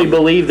 you really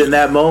believed in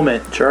that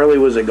moment Charlie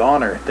was a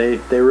goner. They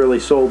really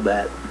sold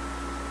that.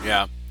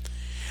 Yeah.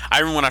 I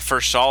remember when I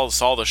first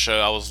saw the show,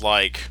 I was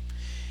like,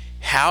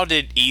 how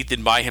did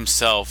Ethan by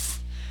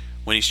himself,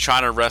 when he's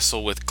trying to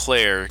wrestle with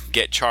Claire,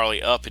 get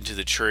Charlie up into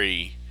the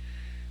tree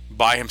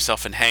by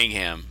himself and hang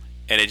him?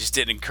 And it just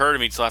didn't occur to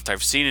me until after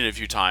I've seen it a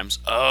few times.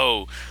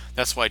 Oh,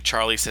 that's why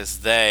Charlie says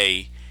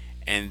they,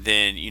 and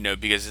then,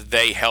 because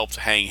they helped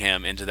hang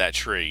him into that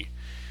tree.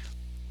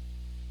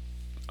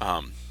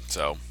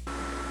 So.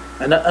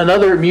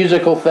 Another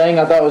musical thing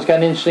I thought was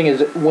kind of interesting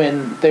is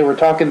when they were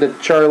talking to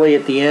Charlie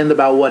at the end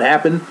about what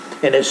happened,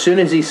 and as soon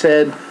as he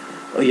said,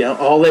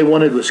 all they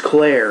wanted was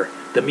Claire,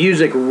 the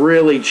music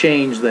really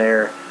changed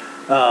there.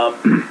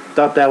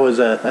 Thought that was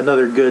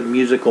another good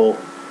musical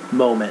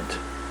moment.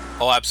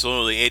 Oh,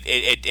 absolutely!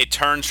 It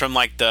turns from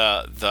like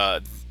the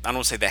I don't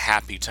want to say the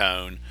happy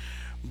tone,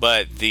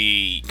 but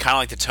the kind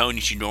of like the tone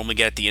that you normally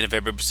get at the end of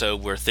every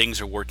episode, where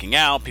things are working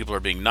out, people are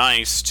being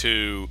nice,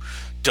 to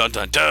dun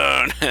dun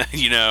dun,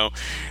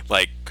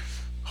 like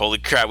holy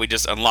crap, we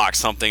just unlocked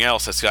something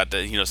else that's got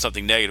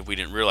something negative we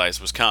didn't realize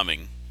was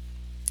coming.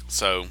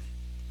 So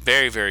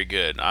very, very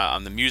good.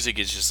 The music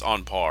is just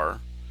on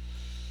par.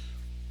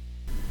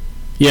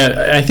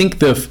 Yeah, I think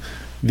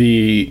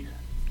the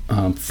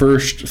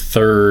first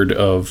third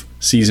of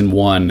season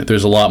 1,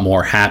 there's a lot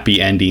more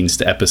happy endings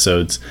to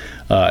episodes,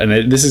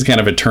 and this is kind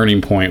of a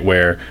turning point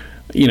where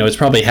it's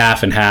probably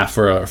half and half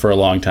for a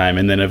long time,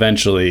 and then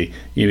eventually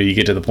you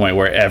get to the point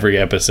where every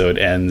episode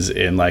ends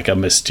in like a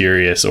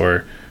mysterious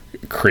or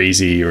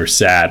crazy or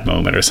sad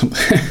moment or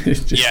something.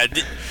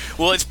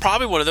 Well, it's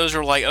probably one of those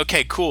where like,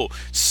 okay, cool,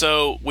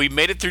 so we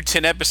made it through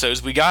 10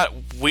 episodes, we got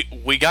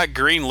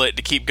greenlit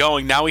to keep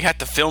going, now we have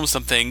to film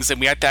some things, and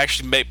we have to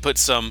actually put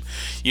some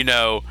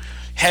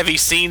heavy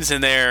scenes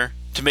in there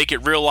to make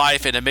it real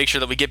life and to make sure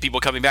that we get people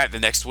coming back the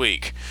next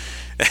week.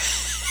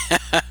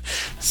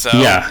 So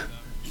yeah,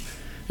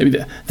 I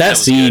mean, that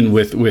scene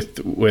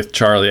with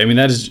Charlie, I mean,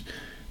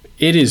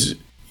 it is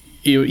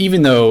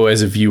even though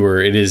as a viewer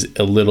it is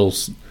a little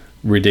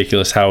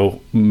ridiculous how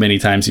many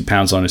times he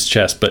pounds on his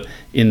chest, but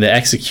in the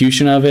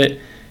execution of it,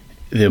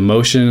 the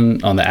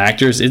emotion on the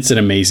actors, it's an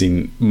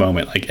amazing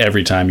moment. Like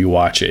every time you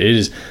watch it, it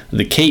is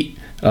the Kate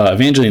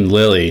Evangeline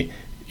Lilly,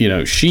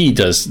 she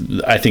does,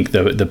 I think,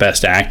 the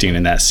best acting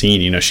in that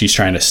scene. She's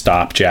trying to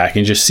stop Jack,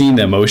 and just seeing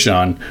the emotion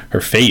on her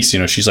face,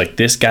 she's like,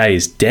 this guy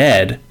is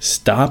dead,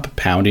 stop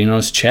pounding on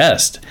his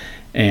chest.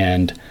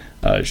 And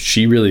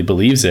she really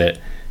believes it.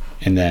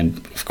 And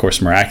then, of course,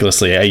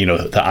 miraculously,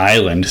 the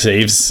island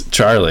saves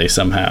Charlie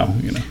somehow.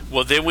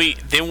 Well, then we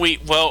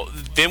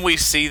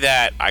see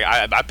that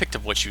I picked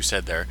up what you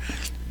said there.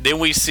 Then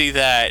we see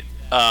that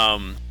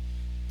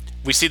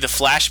we see the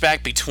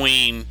flashback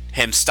between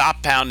him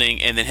stop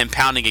pounding and then him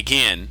pounding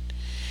again,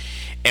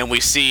 and we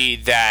see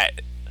that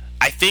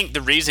I think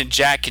the reason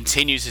Jack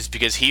continues is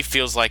because he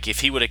feels like if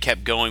he would have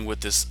kept going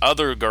with this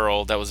other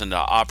girl that was in the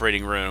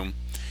operating room,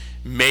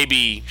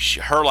 maybe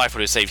her life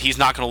would have saved. He's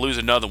not going to lose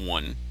another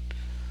one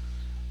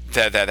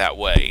that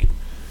way,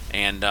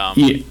 and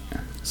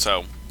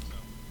so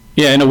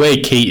yeah, in a way,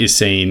 Kate is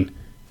saying,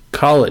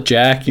 "Call it,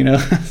 Jack,"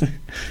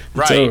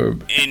 right?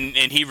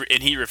 And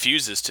he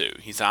refuses to.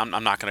 He said,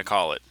 "I'm not going to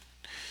call it."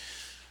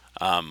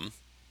 I'm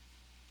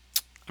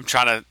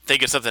trying to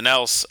think of something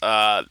else.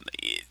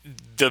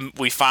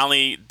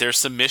 There's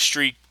some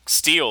mystery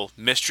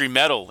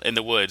metal in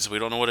the woods. We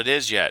don't know what it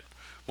is yet.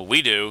 Well,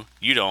 we do.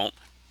 You don't.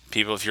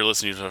 People, if you're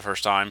listening for the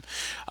first time.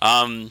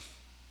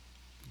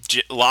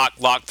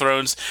 Locke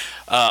throws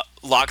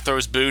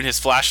Boone his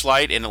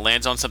flashlight, and it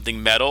lands on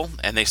something metal,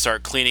 and they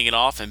start cleaning it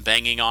off and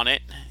banging on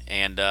it,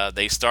 and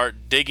they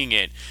start digging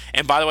it.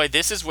 And by the way,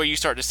 this is where you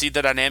start to see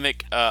the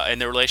dynamic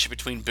and the relationship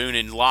between Boone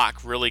and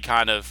Locke really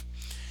kind of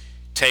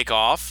take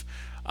off.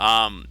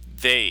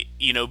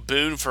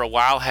 Boone for a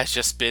while has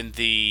just been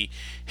the,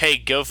 hey,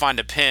 go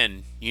find a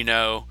pen,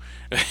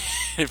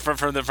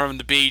 from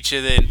the beach,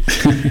 and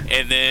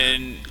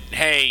then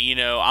hey,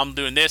 I'm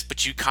doing this,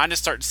 but you kind of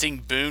start seeing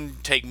Boone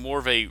take more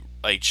of a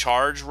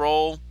charge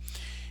role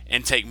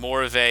and take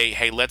more of a,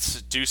 hey,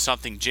 let's do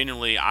something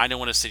genuinely. I don't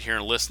want to sit here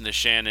and listen to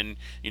Shannon,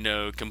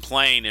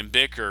 complain and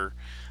bicker.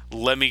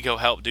 Let me go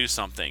help do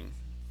something.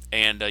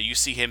 And you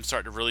see him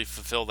start to really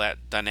fulfill that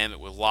dynamic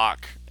with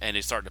Locke, and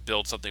they start to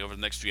build something over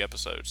the next few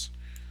episodes.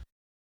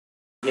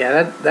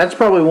 Yeah, that's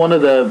probably one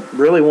of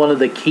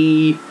the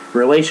key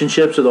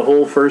relationships of the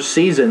whole first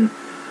season.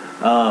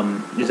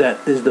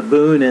 Is the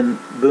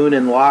Boone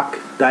and Locke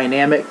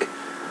dynamic,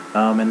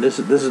 and this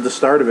is the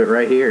start of it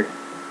right here.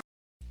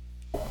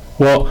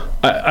 Well,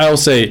 I'll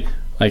say,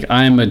 like,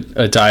 I'm a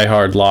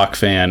diehard Locke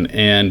fan,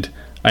 and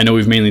I know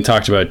we've mainly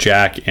talked about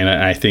Jack, and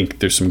I think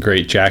there's some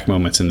great Jack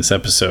moments in this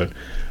episode.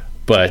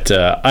 But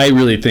I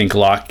really think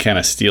Locke kind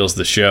of steals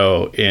the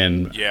show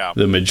in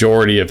the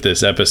majority of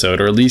this episode,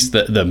 or at least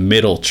the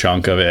middle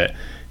chunk of it,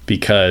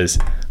 because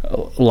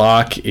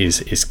Locke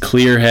is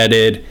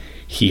clear-headed.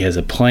 He has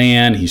a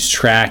plan. He's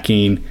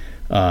tracking.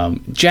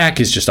 Jack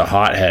is just a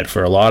hothead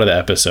for a lot of the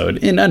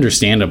episode, and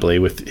understandably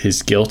with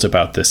his guilt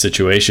about the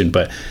situation.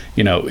 But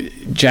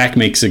Locke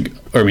makes a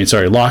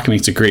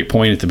great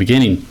point at the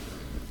beginning.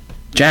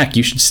 Jack,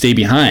 you should stay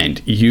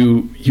behind.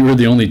 You are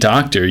the only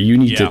doctor. You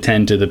need to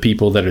tend to the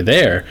people that are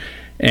there.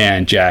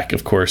 And Jack,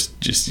 of course,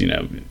 just,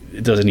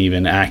 it doesn't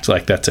even act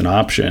like that's an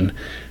option.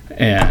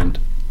 And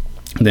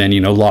then,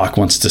 Locke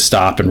wants to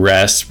stop and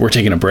rest. We're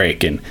taking a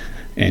break. And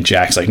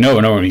Jack's like, no.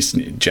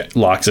 And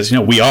Locke says,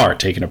 we are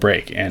taking a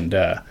break. And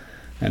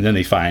then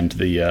they find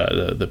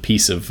the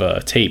piece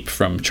of tape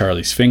from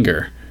Charlie's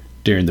finger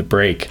during the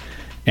break.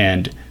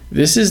 And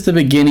this is the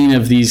beginning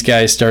of these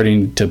guys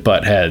starting to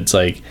butt heads,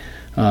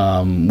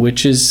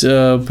 which is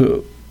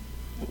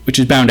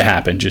bound to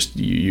happen. Just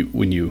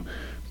when you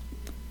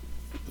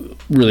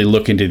really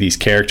look into these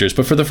characters.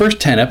 But for the first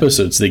 10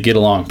 episodes, they get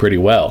along pretty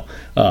well.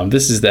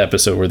 This is the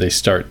episode where they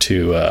start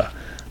to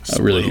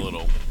really, a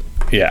little.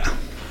 Yeah,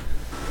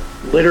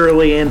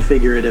 literally and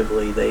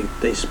figuratively,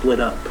 they split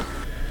up.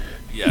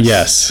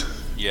 Yes.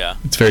 Yeah.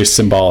 It's very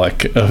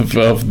symbolic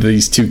of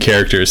these two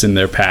characters in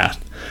their path.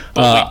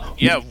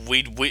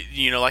 We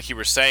like you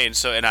were saying.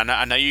 So, and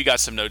I know you got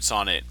some notes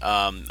on it,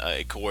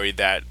 Corey.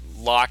 That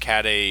Locke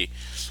had we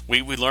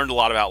learned a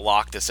lot about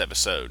Locke this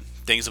episode.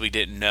 Things that we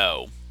didn't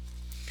know.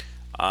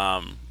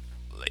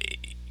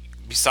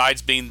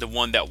 Besides being the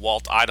one that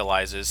Walt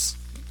idolizes,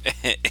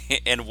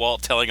 and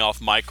Walt telling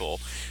off Michael,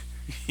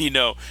 you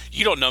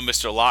don't know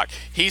Mr. Locke.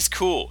 He's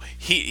cool.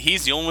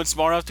 He's the only one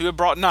smart enough to have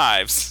brought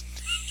knives.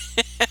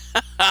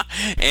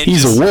 And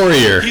he's a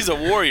warrior. He's a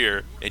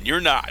warrior, and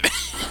you're not.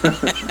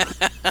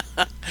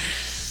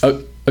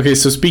 Okay,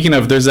 so speaking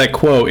of, there's that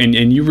quote,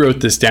 and you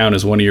wrote this down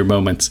as one of your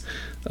moments.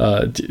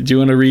 Do you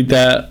want to read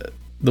that?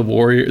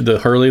 The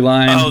Hurley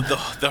line? Oh,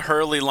 the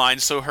Hurley line.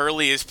 So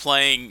Hurley is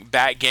playing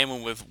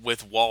backgammon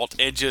with Walt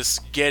and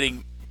just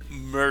getting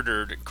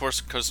murdered. Of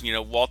course, because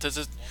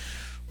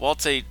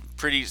Walt's a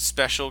pretty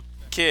special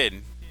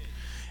kid,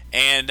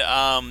 and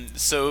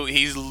so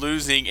he's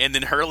losing, and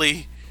then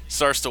Hurley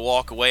starts to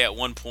walk away at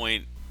one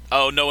point.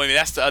 Oh no! I mean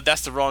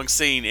that's the wrong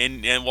scene.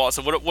 And Walt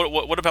said,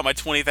 "What about my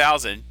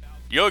 20,000?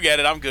 You'll get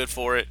it. I'm good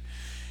for it."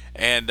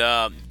 And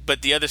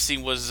but the other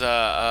scene was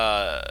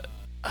that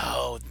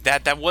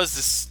was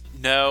this.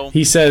 No,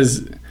 he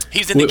says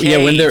he's in the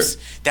caves. Yeah,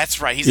 that's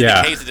right. He's in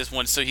the caves at this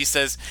one. So he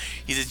says,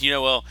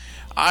 well,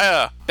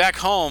 back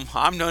home,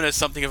 I'm known as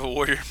something of a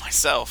warrior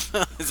myself.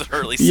 As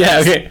Hurley says. Yeah.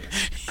 Okay.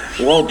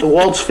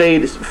 Walt's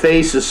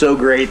face is so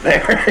great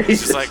there.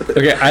 He's just like,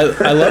 okay,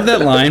 I love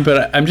that line,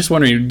 but I'm just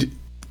wondering,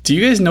 do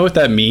you guys know what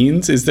that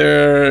means? Is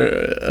there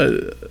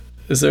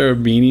a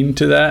meaning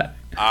to that?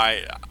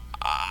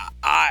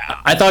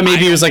 I thought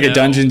maybe it was like a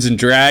Dungeons and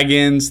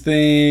Dragons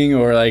thing,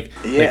 or like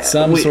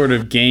some sort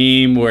of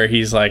game where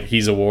he's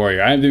a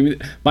warrior.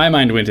 My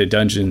mind went to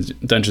Dungeons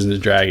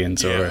and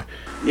Dragons, or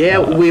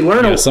we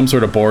learn some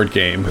sort of board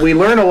game. We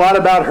learn a lot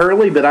about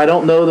Hurley, but I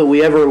don't know that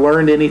we ever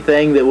learned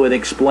anything that would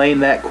explain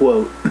that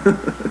quote.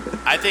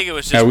 I think it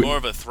was just more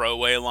of a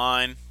throwaway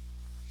line,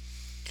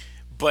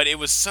 but it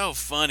was so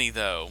funny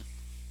though.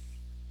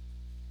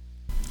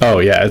 Oh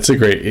yeah, it's a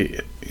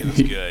great.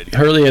 Good.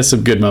 Hurley has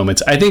some good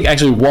moments. I think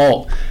actually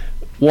Walt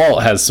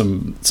has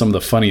some of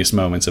the funniest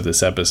moments of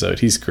this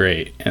episode. He's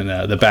great, and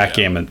the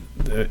backgammon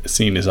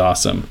scene is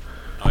awesome.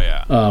 Oh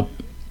yeah.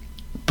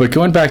 But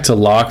going back to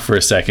Locke for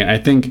a second, I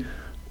think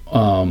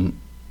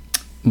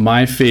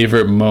my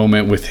favorite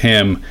moment with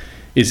him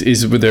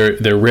is where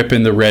they're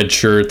ripping the red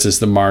shirts as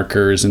the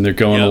markers, and they're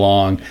going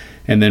along,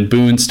 and then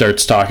Boone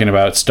starts talking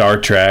about Star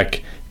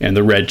Trek and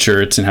the red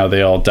shirts and how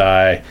they all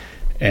die,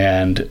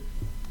 and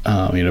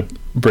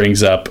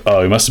brings up,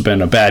 he must have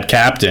been a bad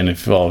captain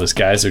if all of his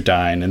guys are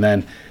dying. And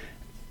then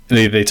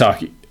they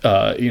talk,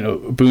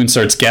 Boone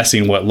starts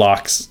guessing what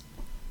Locke's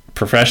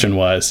profession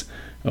was.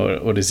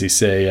 What does he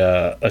say?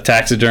 A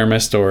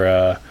taxidermist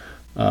or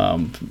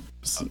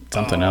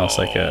something else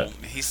like a.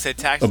 He said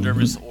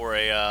taxidermist or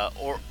a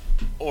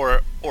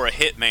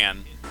hitman.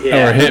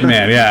 Yeah. Or a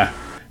hitman, yeah.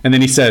 And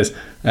then he says,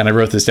 and I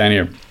wrote this down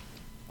here,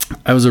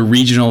 I was a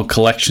regional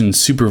collection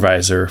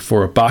supervisor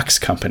for a box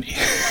company.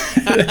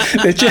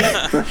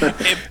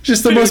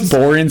 just the most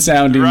boring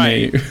sounding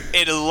name.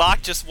 And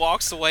Locke just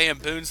walks away,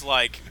 and Boone's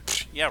like,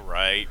 "Yeah,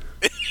 right."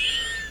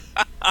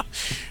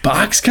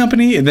 Box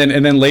company, and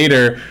then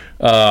later,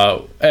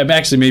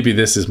 actually maybe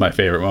this is my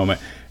favorite moment.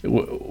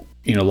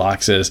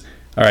 Locke says,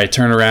 "All right,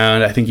 turn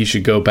around. I think you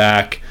should go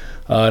back.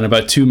 In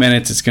about 2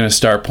 minutes, it's going to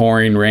start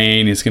pouring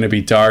rain. It's going to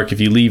be dark. If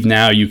you leave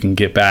now, you can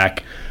get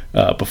back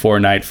before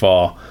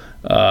nightfall."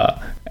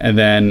 And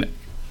then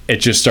it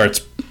just starts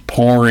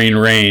pouring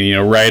rain,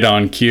 right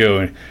on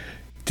cue.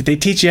 Did they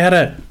teach you how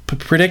to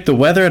predict the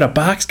weather at a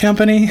box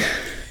company?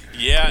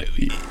 Yeah,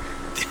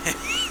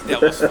 that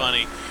was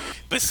funny.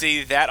 But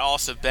see, that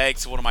also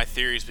begs one of my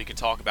theories we can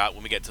talk about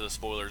when we get to the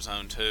spoiler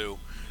zone too.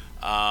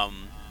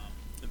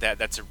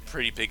 That's a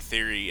pretty big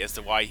theory as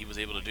to why he was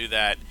able to do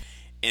that.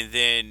 And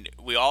then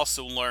we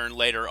also learn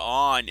later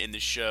on in the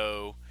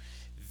show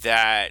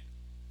that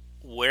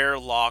where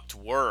Locke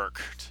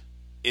worked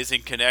is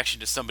in connection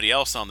to somebody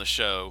else on the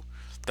show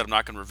that I'm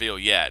not going to reveal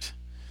yet.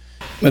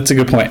 That's a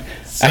good point.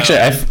 So, actually,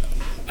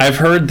 I've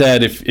heard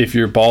that if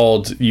you're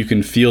bald, you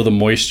can feel the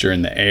moisture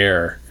in the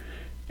air,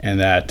 and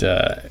that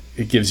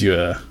it gives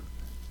you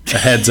a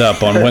heads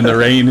up on when the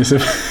rain is.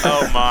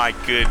 Oh my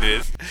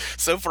goodness!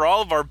 So for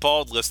all of our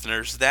bald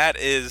listeners, that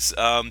is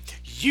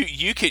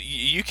you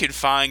can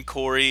find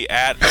Corey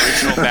at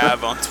Original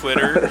Mav on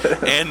Twitter,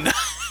 and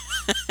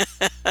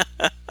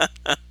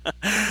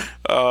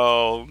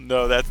oh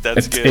no,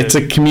 that's good. It's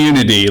a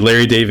community.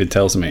 Larry David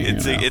tells me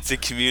it's a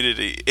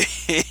community.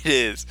 It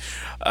is.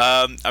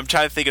 I'm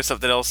trying to think of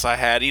something else I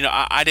had.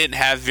 I didn't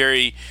have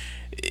very.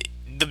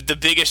 The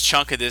biggest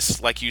chunk of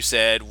this, like you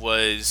said,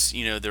 was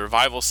the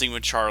revival scene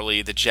with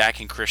Charlie, the Jack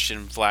and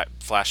Christian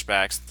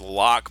flashbacks, the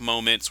Locke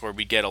moments where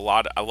we get a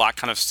lot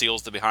kind of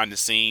steals the behind the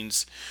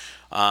scenes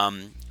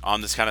on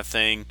this kind of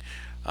thing.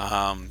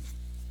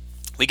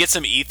 We get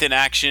some Ethan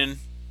action.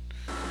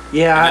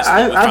 Yeah,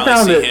 I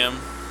found it.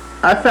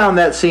 I found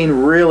that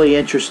scene really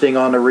interesting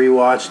on the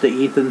rewatch. The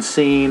Ethan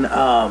scene.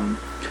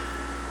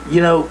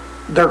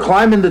 They're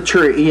climbing the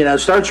tree. It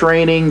starts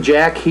raining.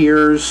 Jack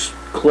hears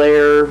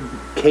Claire.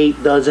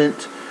 Kate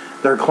doesn't.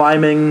 They're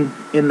climbing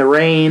in the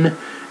rain.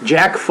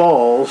 Jack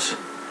falls,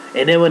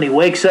 and then when he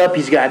wakes up,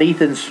 he's got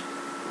Ethan's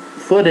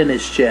foot in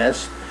his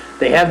chest.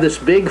 They have this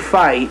big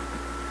fight,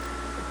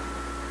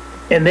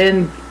 and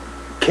then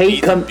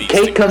Kate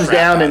comes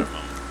down and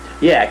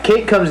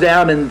Kate comes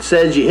down and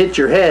says you hit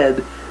your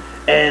head,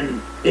 and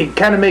it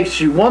kind of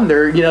makes you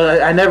wonder.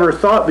 I never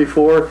thought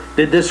before,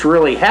 did this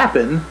really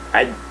happen?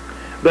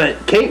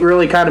 But Kate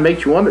really kind of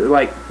makes you wonder,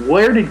 like,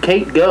 where did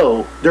Kate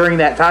go during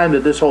that time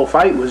that this whole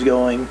fight was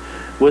going?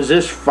 Was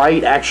this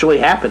fight actually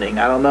happening?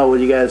 I don't know. What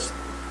do you guys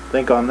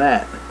think on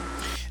that?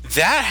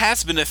 That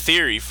has been a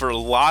theory for a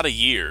lot of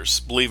years,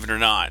 believe it or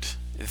not,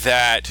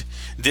 that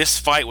this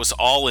fight was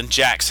all in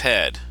Jack's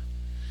head,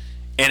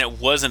 and it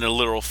wasn't a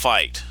literal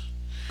fight.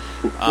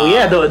 Well,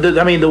 yeah,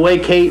 the way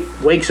Kate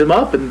wakes him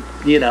up, and,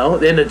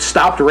 then it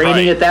stopped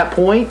raining at that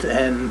point,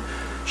 and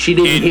she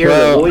didn't hear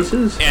the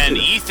voices. And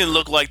Ethan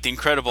looked like the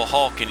Incredible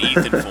Hulk in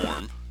Ethan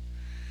form.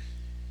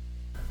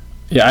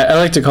 Yeah, I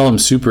like to call him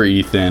Super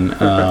Ethan,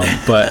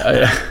 but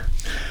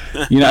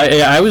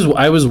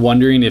I was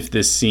wondering if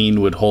this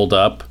scene would hold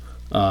up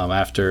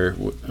after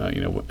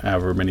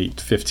however many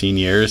 15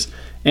 years,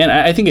 and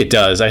I think it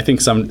does. I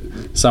think some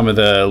of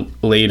the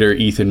later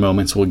Ethan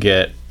moments will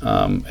get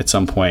at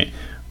some point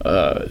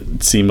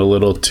seem a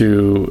little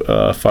too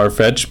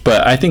far-fetched,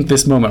 but I think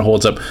this moment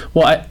holds up.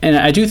 Well,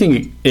 I do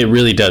think it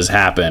really does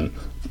happen,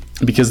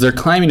 because they're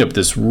climbing up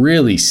this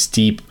really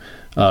steep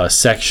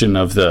section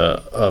of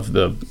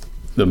the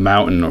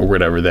mountain or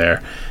whatever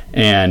there,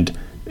 and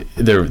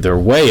they're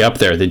way up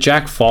there. The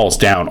Jack falls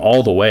down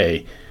all the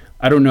way.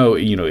 I don't know,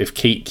 if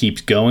Kate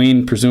keeps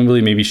going. Presumably,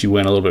 maybe she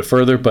went a little bit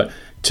further, but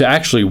to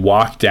actually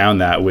walk down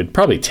that would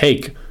probably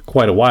take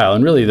quite a while,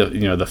 and really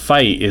the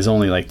fight is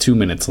only like 2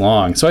 minutes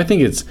long. So I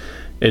think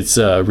it's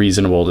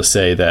reasonable to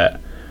say that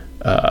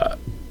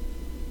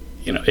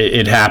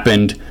it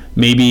happened.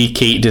 Maybe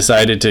Kate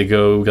decided to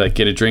go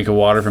get a drink of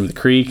water from the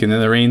creek, and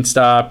then the rain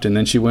stopped, and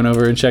then she went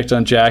over and checked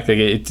on Jack.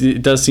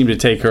 It does seem to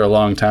take her a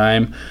long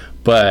time,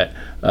 but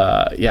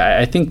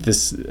I think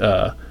this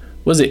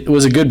was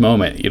a good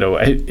moment.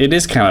 It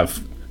is kind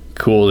of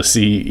cool to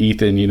see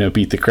Ethan,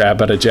 beat the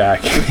crap out of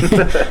Jack.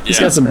 He's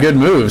got some good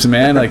moves,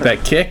 man. Like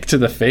that kick to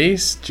the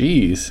face.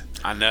 Jeez.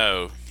 I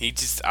know.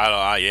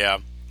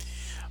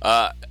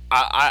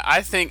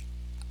 I think,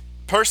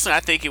 personally, I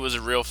think it was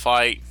a real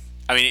fight.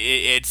 I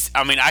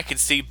mean, I could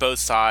see both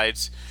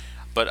sides,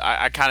 but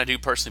I kind of do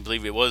personally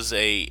believe it was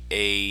a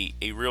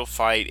real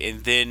fight.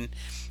 And then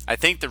I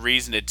think the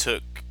reason it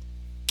took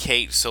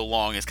Kate so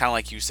long is kind of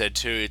like you said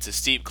too. It's a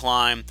steep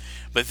climb,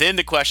 but then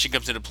the question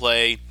comes into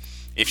play.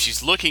 If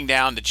she's looking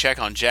down to check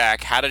on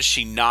Jack, how does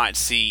she not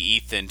see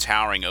Ethan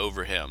towering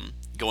over him,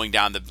 going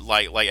down the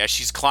like as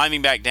she's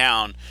climbing back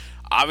down?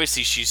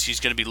 Obviously, she's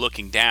going to be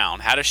looking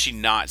down. How does she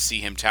not see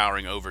him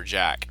towering over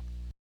Jack?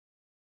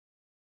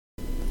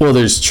 Well,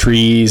 there's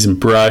trees and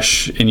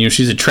brush, and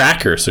she's a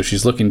tracker, so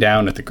she's looking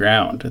down at the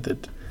ground at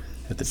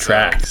the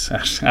tracks.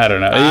 I don't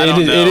know.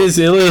 It is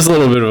a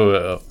little bit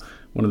of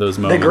one of those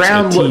moments.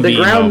 The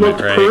ground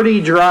looked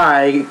pretty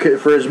dry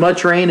for as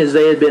much rain as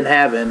they had been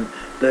having.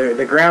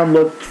 The ground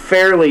looked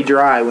fairly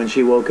dry when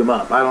she woke him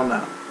up. I don't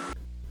know.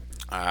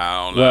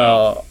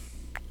 Well,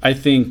 I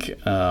think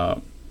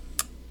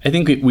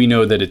we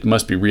know that it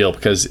must be real,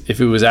 because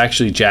if it was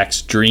actually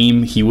Jack's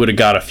dream, he would have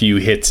got a few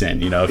hits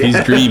in. If he's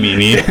dreaming,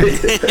 and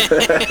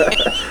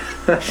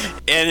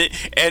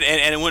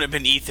it wouldn't have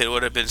been Ethan; it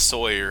would have been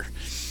Sawyer.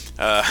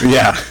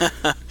 Yeah.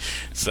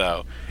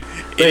 So.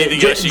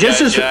 Just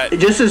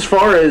as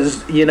far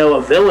as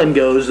a villain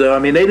goes, though, I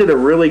mean, they did a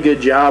really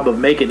good job of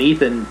making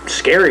Ethan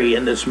scary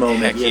in this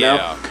moment.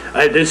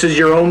 This is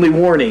your only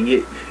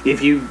warning.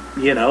 If you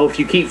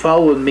keep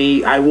following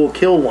me, I will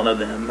kill one of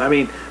them. I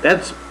mean,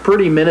 that's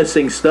pretty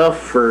menacing stuff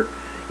for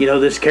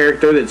this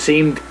character that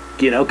seemed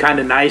kind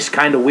of nice,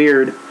 kind of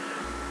weird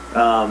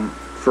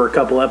for a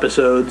couple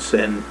episodes,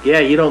 and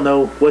you don't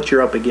know what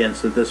you're up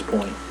against at this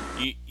point.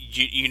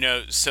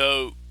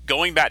 So.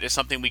 Going back to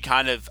something we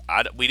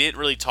didn't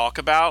really talk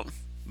about,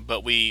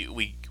 but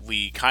we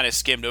kind of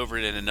skimmed over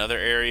it in another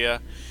area,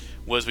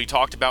 was we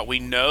talked about, we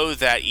know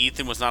that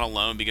Ethan was not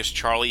alone because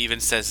Charlie even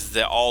says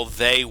that all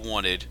they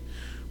wanted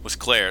was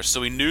Claire.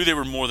 So we knew there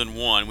were more than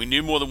one. We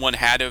knew more than one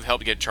had to have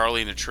helped get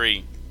Charlie in the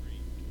tree.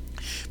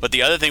 But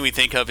the other thing we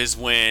think of is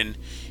when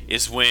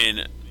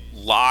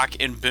Locke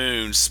and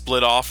Boone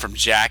split off from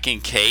Jack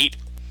and Kate.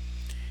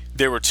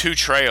 There were two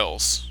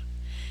trails,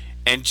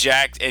 and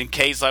Jack and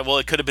Kate's like, well,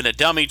 it could have been a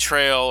dummy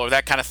trail or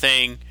that kind of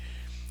thing.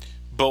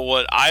 But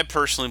what I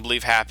personally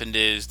believe happened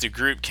is the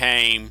group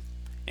came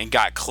and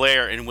got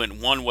Claire and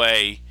went one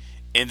way,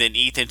 and then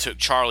Ethan took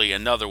Charlie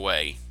another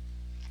way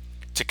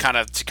to kind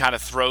of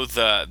throw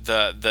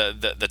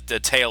the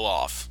tail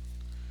off.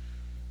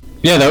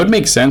 Yeah, that would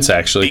make sense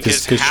actually,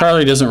 because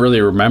Charlie doesn't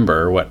really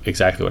remember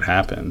exactly what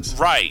happens.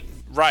 Right,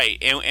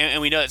 and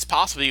we know it's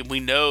possible. We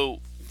know.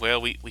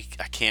 Well,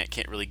 I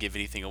can't really give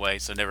anything away,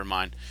 so never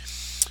mind.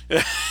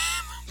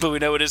 But we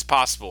know it is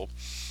possible.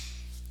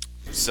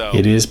 So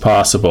it is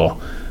possible.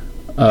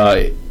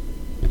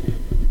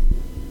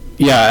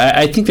 Yeah,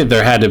 I think that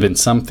there had to have been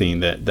something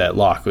that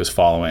Locke was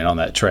following on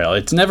that trail.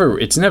 It's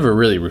never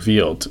really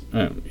revealed,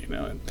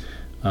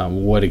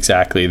 what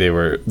exactly they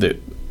were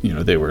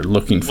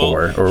looking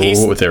for, or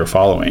what they were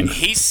following.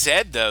 He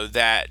said though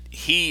that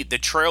the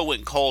trail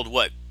went cold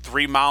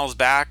 3 miles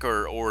back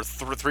or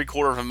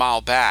 3/4 of a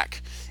mile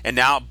back, and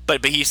now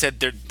but he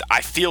said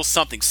I feel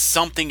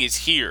something is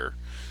here.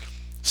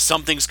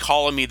 Something's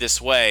calling me this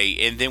way,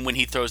 and then when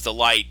he throws the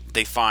light,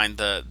 they find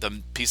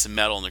the piece of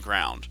metal on the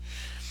ground.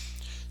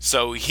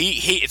 So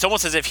it's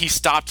almost as if he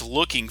stopped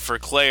looking for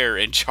Claire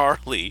and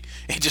Charlie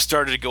and just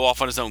started to go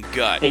off on his own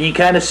gut. And you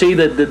kind of see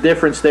the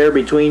difference there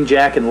between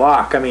Jack and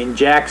Locke. I mean,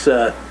 Jack's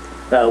a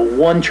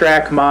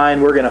one-track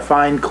mind. We're going to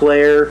find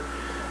Claire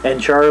and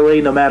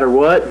Charlie no matter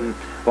what. And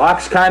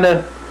Locke's kind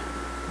of,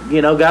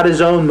 got his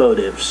own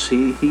motives.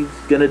 He's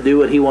going to do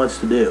what he wants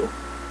to do.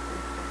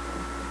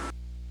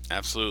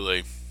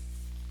 Absolutely.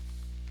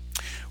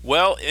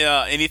 Well,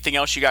 anything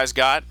else you guys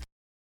got?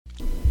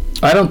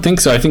 I don't think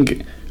so.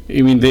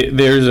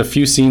 There's a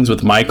few scenes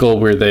with Michael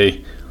where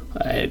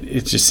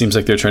it just seems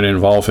like they're trying to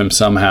involve him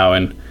somehow,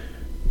 and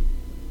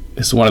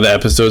it's one of the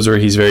episodes where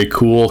he's very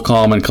cool,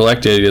 calm, and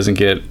collected. He doesn't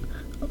get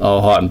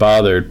all hot and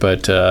bothered,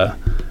 but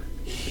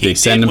they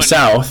send him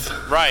south.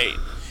 Right.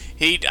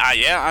 He's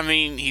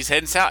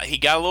heading south. He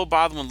got a little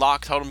bothered when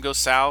Locke told him to go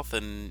south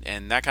and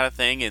that kind of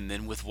thing, and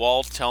then with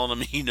Walt telling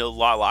him,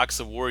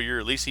 Locke's a warrior,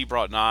 at least he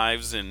brought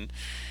knives and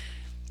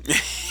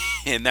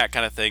and that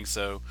kind of thing.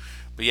 So,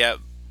 but yeah,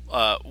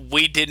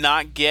 we did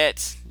not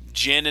get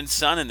Jen and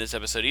Son in this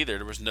episode either.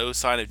 There was no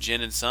sign of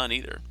Jen and Son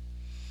either.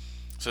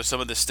 So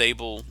some of the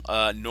stable,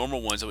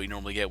 normal ones that we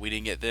normally get, we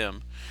didn't get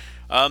them.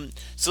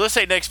 So let's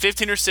say next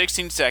 15 or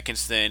 16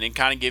 seconds then, and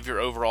kind of give your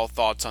overall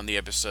thoughts on the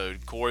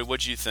episode. Corey,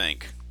 what'd you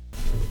think?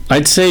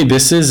 I'd say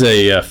this is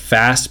a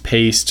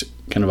fast-paced,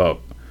 kind of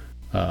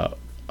a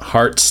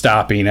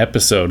heart-stopping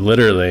episode,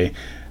 literally,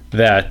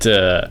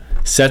 that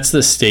sets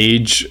the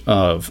stage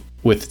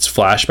with its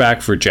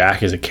flashback for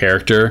Jack as a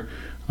character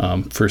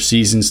for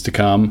seasons to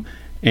come,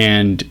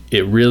 and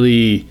it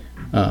really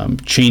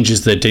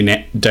changes the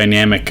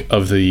dynamic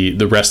of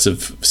the rest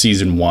of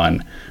season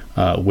 1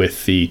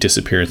 with the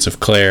disappearance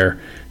of Claire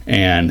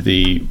and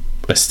the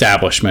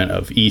establishment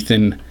of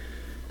Ethan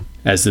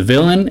as the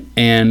villain,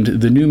 and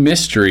the new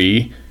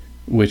mystery,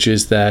 which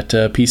is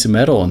that piece of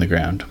metal on the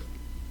ground.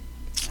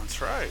 That's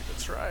right.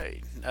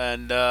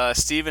 And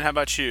Steven, how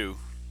about you?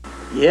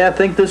 Yeah, I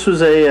think this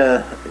was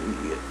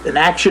an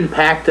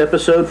action-packed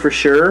episode for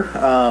sure.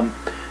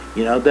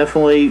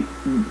 Definitely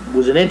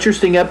was an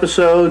interesting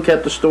episode,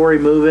 kept the story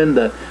moving.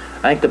 I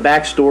think the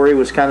backstory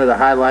was kind of the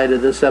highlight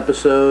of this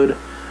episode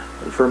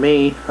for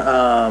me.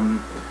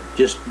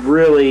 Just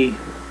really,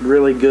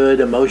 really good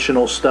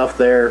emotional stuff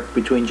there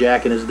between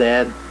Jack and his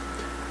dad.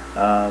 It's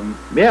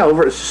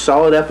a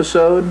solid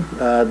episode.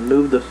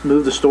 Moved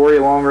the story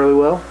along really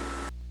well.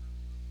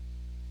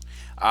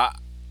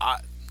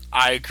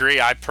 I agree.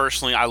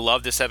 I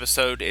love this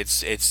episode.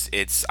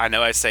 It's. I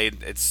know I say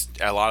it's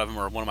a lot of them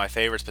are one of my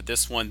favorites, but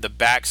this one, the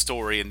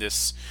backstory in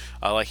this,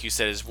 like you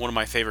said, is one of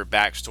my favorite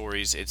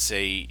backstories. It's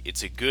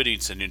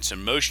an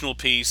emotional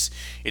piece.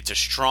 It's a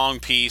strong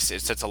piece.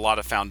 It sets a lot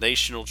of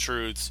foundational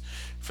truths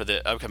for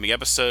the upcoming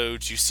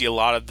episodes. You see a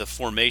lot of the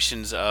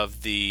formations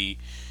of the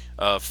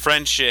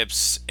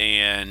friendships,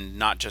 and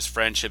not just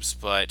friendships,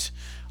 but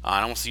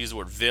I don't want to use the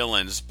word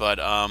villains, but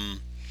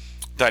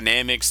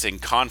dynamics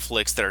and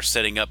conflicts that are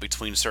setting up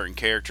between certain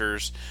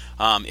characters.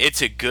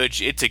 It's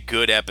a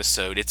good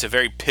episode. It's a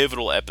very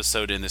pivotal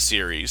episode in the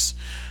series,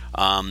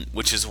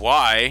 which is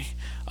why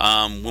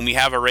when we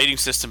have a rating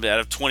system out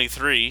of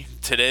 23,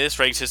 today's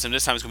rating system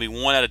this time is going to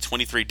be 1 out of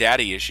 23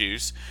 daddy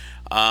issues.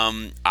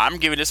 I'm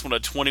giving this one a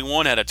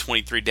 21 out of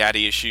 23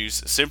 daddy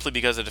issues, simply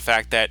because of the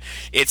fact that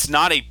it's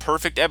not a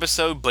perfect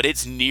episode, but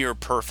it's near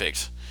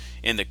perfect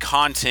in the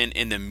content,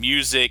 in the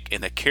music,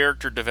 in the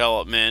character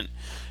development.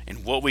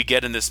 And what we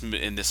get in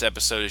this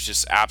episode is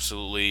just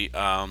absolutely,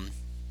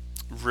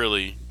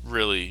 really,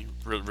 really,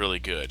 really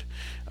good.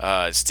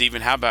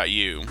 Steven, how about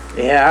you?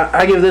 Yeah,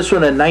 I give this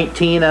one a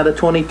 19 out of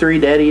 23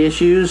 daddy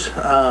issues.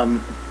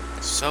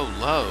 So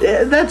low.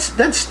 Yeah,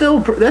 that's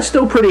still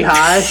pretty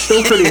high.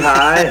 Still pretty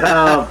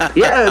high.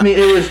 Yeah, I mean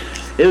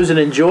it was an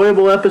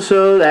enjoyable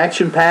episode,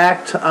 action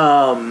packed.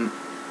 I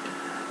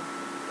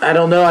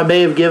don't know. I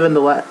may have given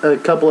a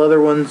couple other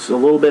ones a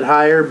little bit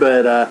higher,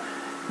 but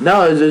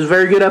no, it was a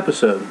very good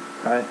episode.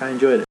 I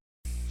enjoyed it.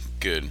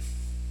 Good.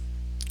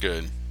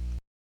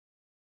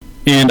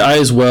 And I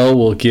as well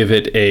will give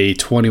it a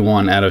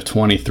 21 out of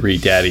 23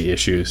 daddy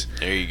issues.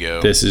 There you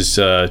go. This is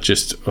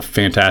just a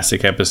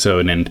fantastic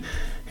episode, and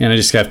I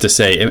just have to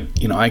say,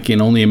 I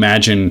can only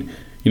imagine,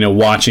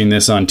 watching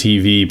this on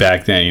TV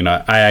back then.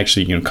 I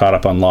actually, caught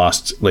up on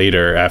Lost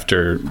later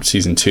after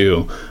season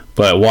 2,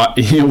 but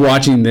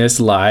watching this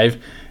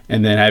live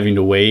and then having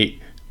to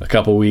wait a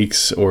couple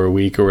weeks or a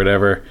week or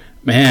whatever,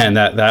 man,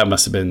 that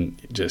must have been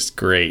just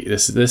great.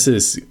 This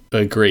is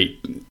a great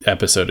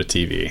episode of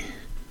TV.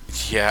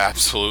 Yeah,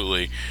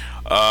 absolutely.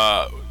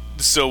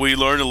 So we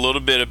learned a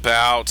little bit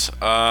about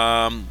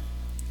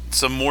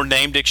some more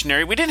name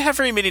dictionary. We didn't have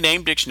very many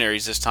name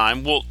dictionaries this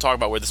time. We'll talk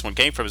about where this one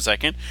came from in a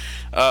second.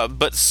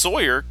 But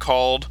Sawyer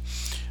called,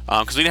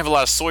 because we didn't have a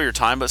lot of Sawyer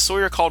time, but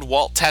Sawyer called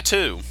Walt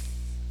Tattoo.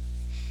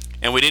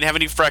 And we didn't have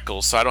any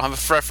freckles, so I don't have an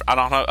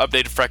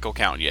updated freckle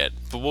count yet.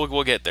 But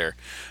we'll get there.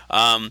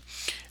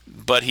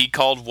 But he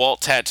called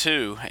Walt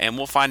Tattoo, and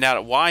we'll find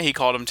out why he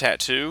called him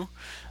Tattoo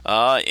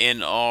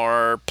in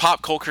our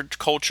pop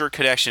culture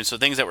connection. So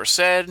things that were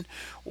said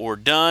or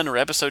done or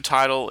episode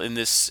title in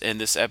this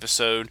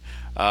episode.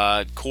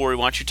 Corey,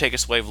 why don't you take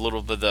us away with a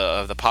little bit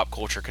of the pop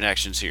culture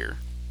connections here?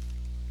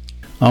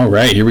 All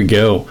right, here we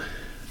go.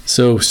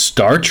 So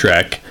Star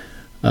Trek,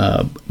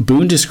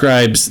 Boone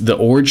describes the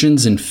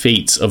origins and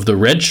fates of the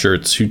red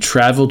shirts who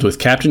traveled with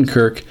Captain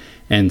Kirk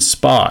and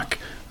Spock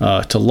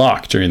to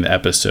Locke during the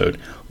episode.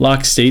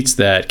 Locke states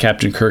that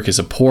Captain Kirk is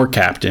a poor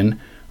captain.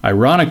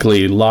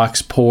 Ironically,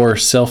 Locke's poor,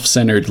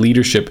 self-centered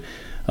leadership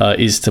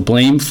is to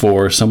blame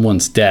for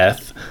someone's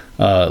death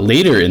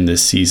later in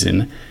this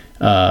season,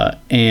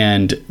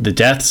 and the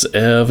deaths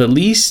of at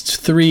least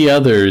 3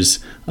 others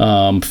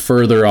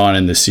further on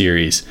in the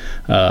series.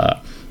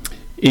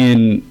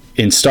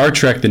 In Star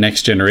Trek The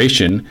Next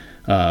Generation,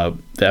 the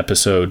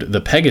episode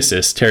The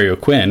Pegasus, Terry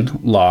O'Quinn,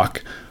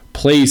 Locke,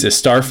 plays a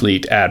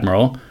Starfleet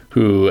admiral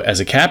who, as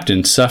a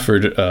captain,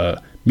 suffered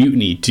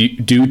mutiny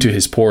due to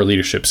his poor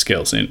leadership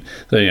skills. And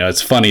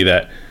it's funny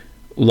that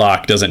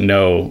Locke doesn't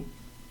know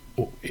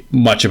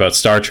much about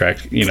Star Trek.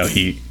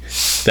 The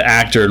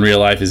actor in real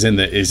life is in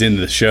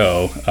the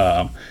show,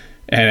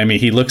 and I mean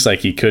he looks like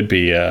he could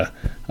be a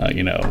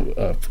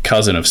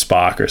cousin of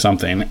Spock or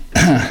something.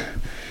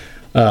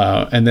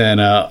 And then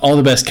All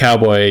the Best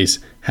Cowboys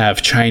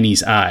Have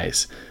Chinese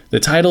Eyes. The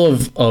title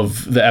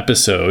of the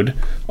episode,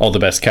 All the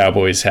Best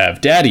Cowboys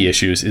Have Daddy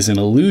Issues, is an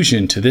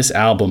allusion to this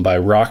album by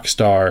rock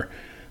star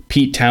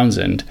Pete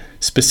Townsend.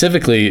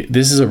 Specifically,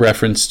 this is a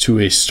reference to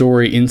a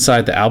story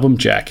inside the album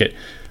jacket,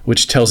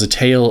 which tells a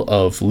tale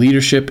of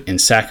leadership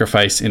and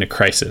sacrifice in a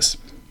crisis.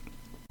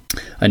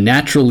 A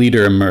natural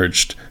leader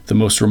emerged. The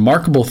most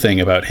remarkable thing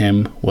about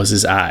him was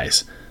his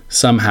eyes.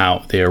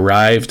 Somehow they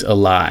arrived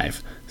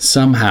alive.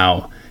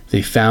 Somehow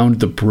they found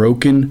the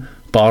broken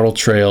bottle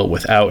trail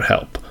without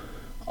help.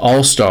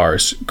 All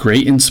stars,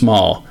 great and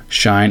small,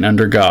 shine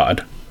under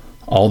God.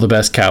 All the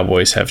best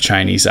cowboys have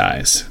Chinese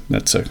eyes.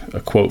 That's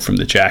a quote from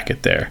the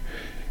jacket there.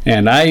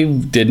 And I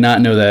did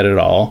not know that at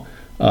all.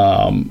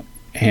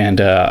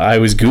 And I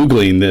was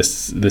Googling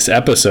this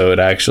episode,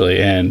 actually,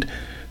 and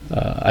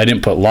I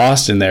didn't put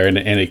Lost in there, and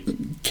it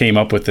came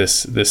up with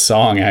this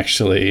song,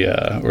 actually,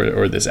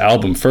 or this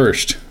album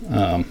first.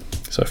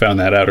 So I found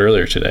that out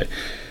earlier today.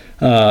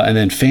 And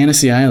then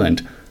Fantasy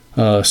Island.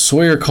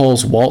 Sawyer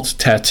calls Walt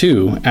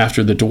Tattoo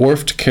after the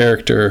dwarfed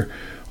character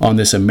on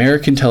this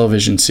American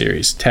television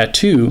series.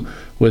 Tattoo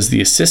was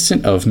the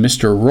assistant of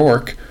Mr.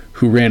 Rourke,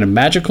 who ran a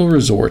magical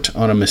resort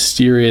on a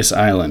mysterious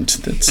island.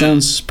 That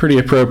sounds pretty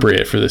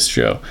appropriate for this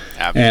show.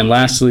 Absolutely. And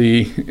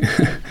lastly,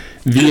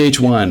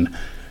 VH1.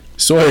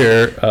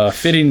 Sawyer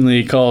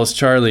fittingly calls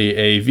Charlie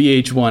a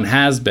VH1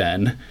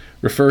 has-been,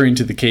 referring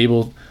to the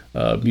cable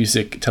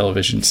music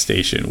television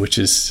station, which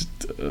is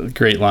a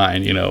great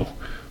line,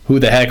 Who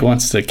the heck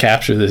wants to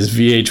capture this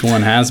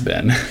VH1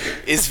 has-been?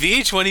 Is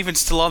VH1 even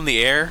still on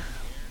the air?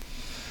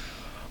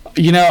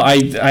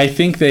 I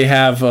think they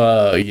have,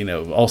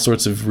 all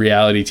sorts of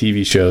reality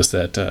TV shows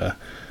that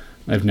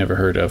I've never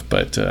heard of,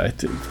 but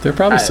they're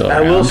probably still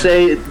around. I will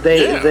say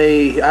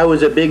I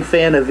was a big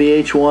fan of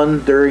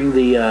VH1 during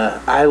the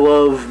I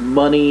Love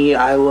Money,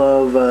 I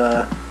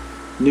Love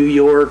New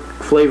York,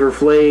 Flavor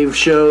Flav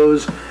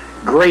shows.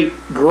 Great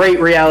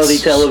reality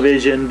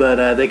television,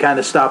 but they kind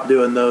of stopped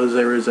doing those.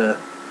 There was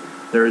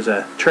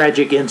a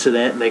tragic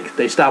incident, and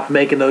they stopped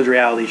making those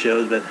reality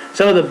shows. But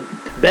some of the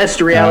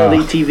best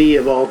reality TV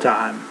of all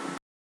time.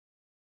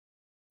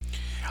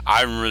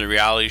 I remember the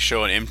reality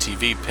show on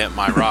MTV, Pimp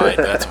My Ride.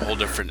 That's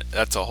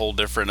a whole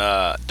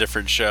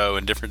different show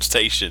and different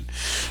station.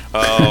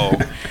 Oh,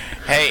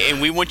 hey,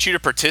 and we want you to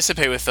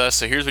participate with us.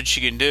 So here's what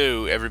you can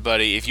do,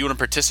 everybody. If you want to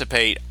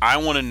participate, I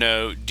want to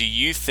know: do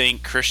you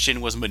think Christian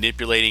was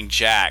manipulating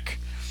Jack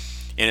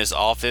in his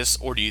office,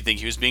 or do you think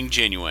he was being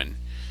genuine?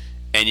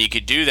 And you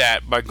could do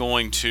that by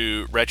going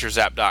to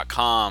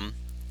retrozap.com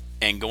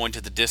and going to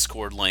the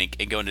Discord link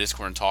and going to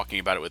Discord and talking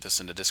about it with us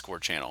in the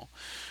Discord channel.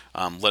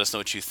 Let us know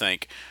what you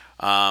think.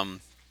 And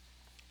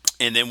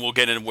then we'll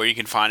get into where you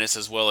can find us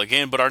as well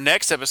again. But our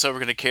next episode we're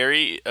going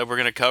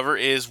to cover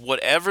is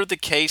Whatever the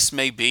Case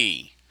May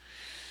Be.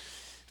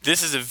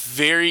 This is a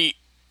very...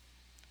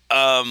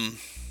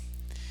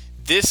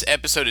 this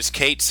episode is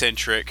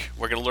Kate-centric.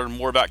 We're going to learn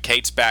more about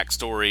Kate's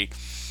backstory.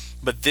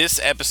 But this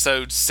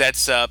episode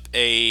sets up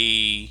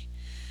a...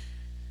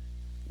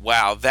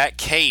 Wow, that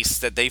case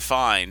that they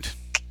find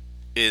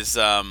is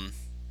has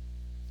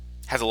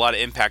a lot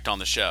of impact on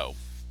the show.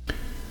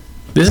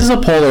 This is a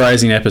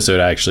polarizing episode,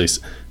 actually.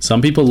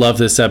 Some people love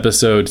this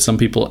episode. Some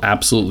people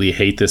absolutely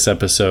hate this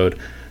episode.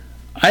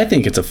 I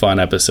think it's a fun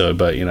episode,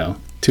 but,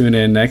 tune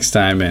in next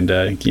time and,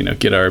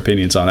 get our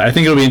opinions on it. I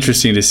think it'll be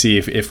interesting to see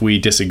if we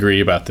disagree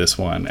about this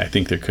one. I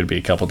think there could be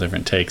a couple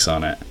different takes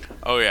on it.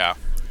 Oh, yeah.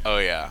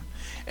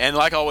 And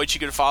like always, you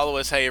can follow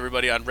us, hey,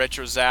 everybody, on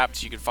Retro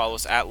Zapped. You can follow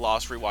us at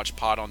Lost Rewatch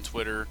Pod on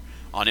Twitter.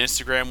 On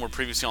Instagram, we're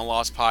previously on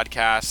Lost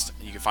Podcast.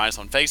 You can find us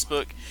on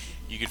Facebook.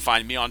 You can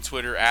find me on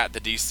Twitter at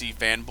the DC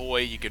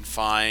Fanboy. You can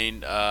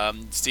find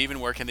Steven.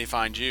 Where can they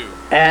find you?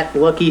 At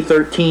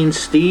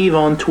Lucky13Steve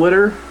on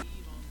Twitter.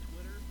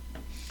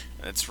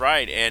 That's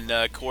right.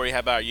 And Corey, how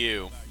about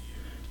you?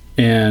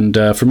 And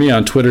for me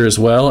on Twitter as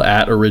well,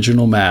 at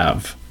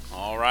OriginalMav.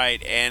 All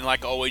right. And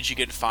like always, you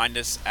can find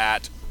us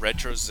at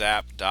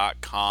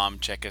retrozap.com.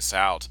 Check us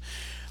out.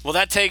 Well,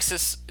 that takes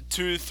us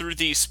through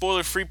the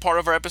spoiler-free part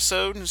of our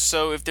episode.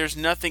 So if there's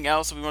nothing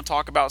else that we want to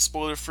talk about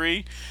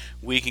spoiler-free,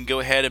 we can go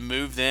ahead and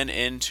move then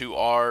into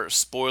our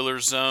spoiler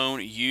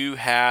zone. You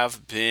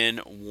have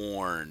been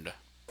warned.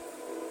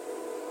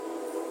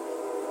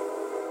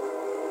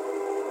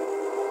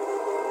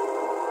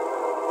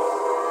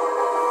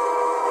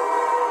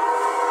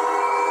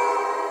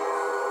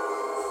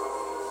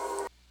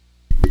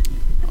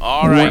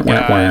 All right,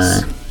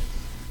 guys.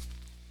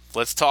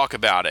 Let's talk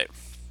about it.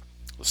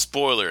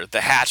 Spoiler,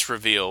 the hatch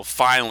reveal.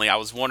 Finally, I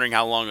was wondering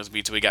how long it was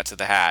until we got to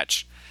the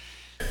hatch.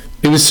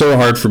 It was so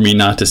hard for me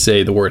not to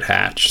say the word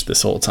hatch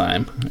this whole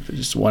time. I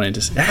just wanted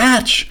to say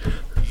hatch.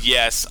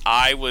 Yes,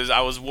 I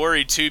was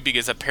worried too,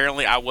 because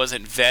apparently I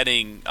wasn't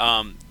vetting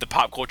the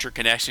pop culture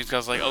connections,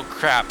 because I was like, oh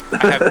crap,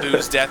 I have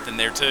Boo's death in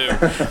there too.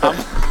 I'm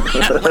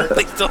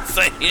literally still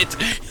saying it.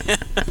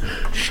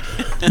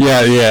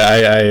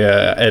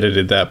 I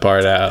edited that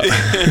part out.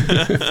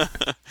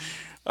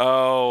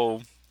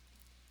 Oh.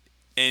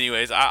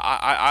 Anyways,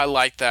 I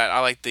like that.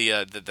 I like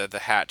the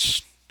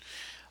hatch,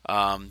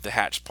 the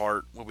hatch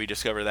part where we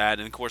discover that,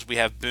 and of course we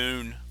have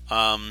Boone.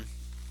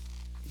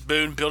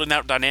 Boone building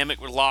that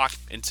dynamic with Locke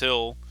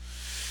until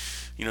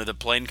the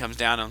plane comes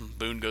down and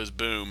Boone goes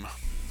boom.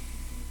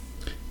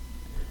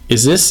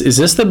 Is this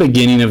the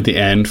beginning of the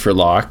end for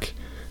Locke?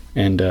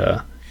 And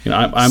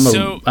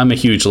I'm a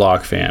huge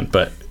Locke fan,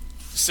 but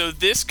so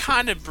this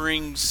kind of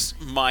brings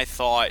my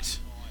thought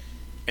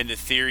and the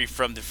theory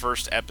from the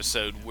first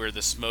episode where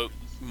the smoke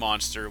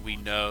monster we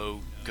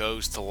know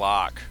goes to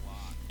Locke,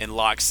 and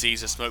Locke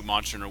sees a smoke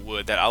monster in the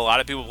wood. That a lot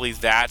of people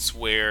believe that's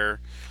where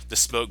the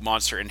smoke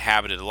monster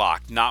inhabited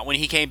Locke, not when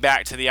he came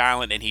back to the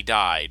island and he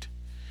died.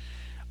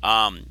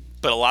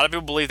 But a lot of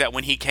people believe that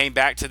when he came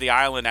back to the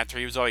island after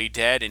he was already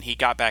dead and he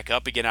got back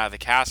up again out of the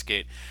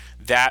casket,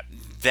 that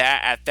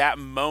at that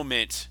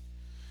moment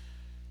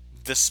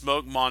the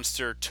smoke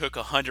monster took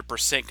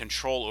 100%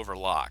 control over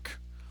Locke,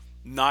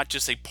 not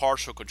just a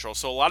partial control.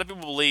 So a lot of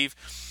people believe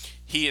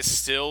he is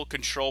still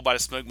controlled by the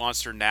smoke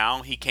monster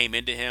now. He came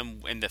into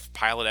him in the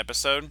pilot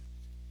episode,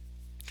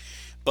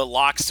 but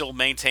Locke still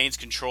maintains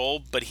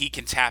control, but he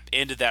can tap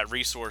into that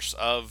resource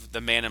of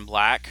the Man in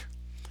Black.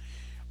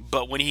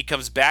 But when he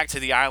comes back to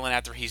the island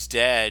after he's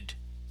dead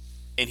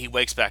and he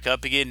wakes back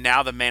up again,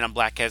 now the Man in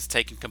Black has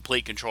taken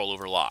complete control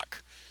over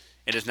Locke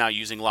and is now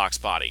using Locke's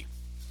body.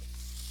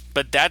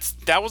 But that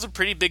was a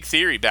pretty big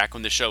theory back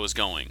when the show was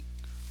going.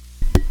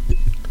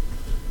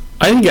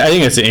 I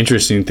think it's an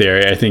interesting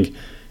theory. I think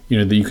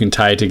that you can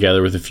tie it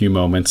together with a few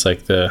moments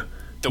like the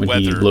when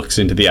weather. He looks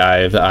into the eye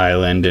of the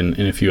island and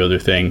a few other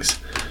things.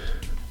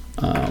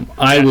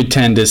 I would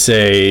tend to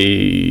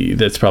say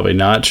that's probably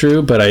not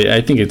true, but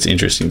I think it's an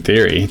interesting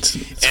theory.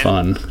 It's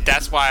fun.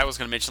 That's why I was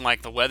going to mention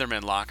like the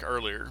Weatherman Locke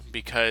earlier,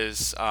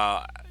 because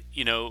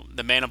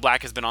the Man in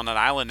Black has been on that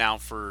island now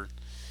for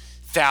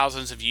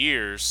thousands of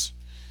years,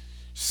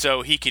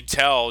 so he could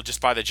tell just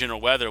by the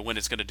general weather when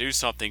it's going to do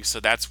something. So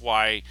that's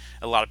why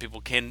a lot of people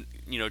can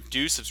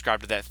do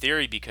subscribe to that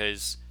theory,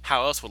 because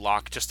how else would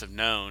Locke just have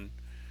known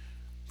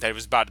that it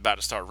was about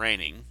to start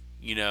raining?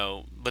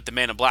 But the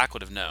Man in Black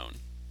would have known.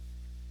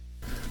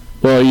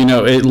 Well,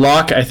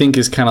 Locke, I think,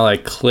 is kind of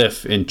like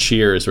Cliff in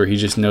Cheers, where he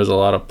just knows a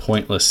lot of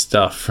pointless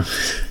stuff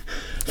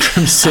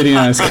from sitting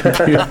on his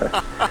computer.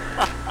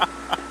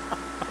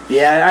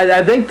 Yeah,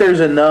 I think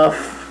there's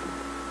enough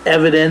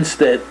evidence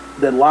that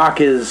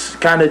Locke is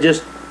kind of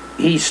just,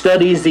 he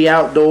studies the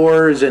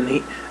outdoors,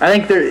 and I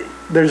think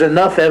there's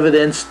enough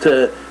evidence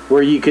to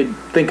where you could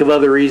think of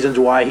other reasons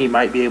why he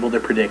might be able to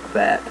predict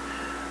that.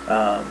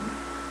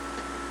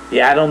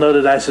 I don't know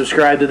that I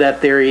subscribe to that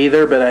theory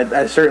either, but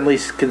I certainly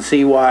can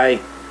see why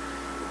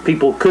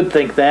people could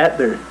think that.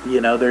 But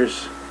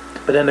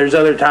then there's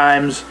other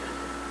times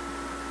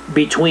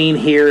between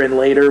here and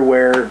later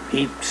where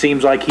he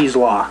seems like he's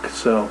Locke.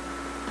 So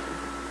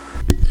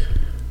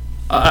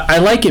I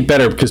like it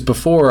better because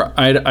before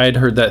I'd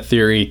heard that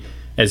theory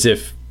as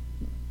if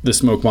the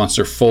smoke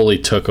monster fully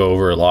took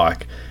over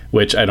Locke,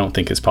 which I don't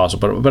think is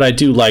possible. But I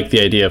do like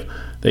the idea of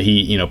that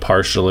he,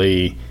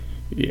 partially,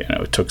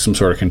 took some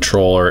sort of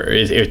control, or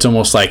it's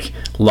almost like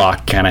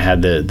Locke kind of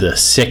had the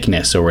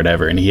sickness or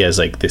whatever, and he has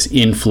like this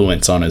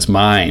influence on his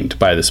mind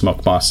by the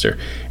smoke monster.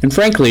 And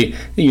frankly,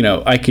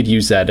 I could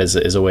use that as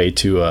a way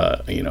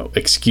to,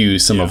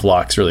 excuse some of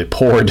Locke's really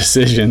poor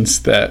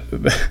decisions that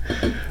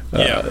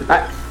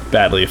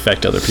badly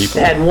affect other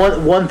people. I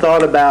had one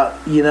thought about,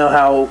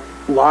 how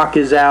Locke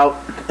is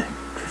out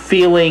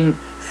feeling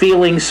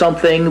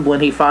something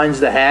when he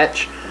finds the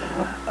hatch.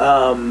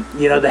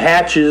 The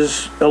hatch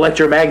is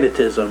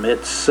electromagnetism.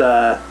 It's,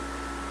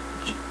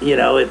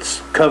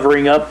 it's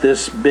covering up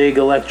this big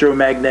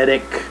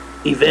electromagnetic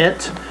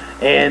event.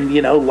 And,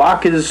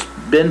 Locke has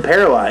been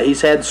paralyzed.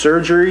 He's had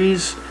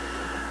surgeries.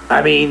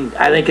 I mean,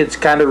 I think it's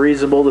kind of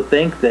reasonable to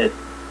think that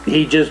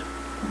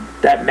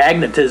that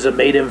magnetism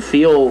made him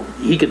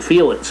he could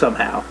feel it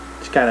somehow.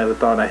 It's kind of a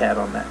thought I had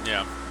on that.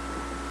 Yeah.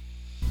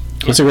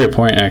 That's a great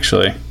point,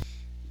 actually.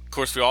 Of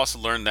course, we also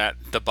learned that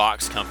the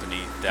box company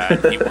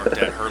that he worked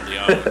at Hurley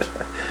owned,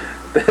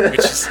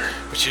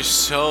 which is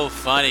so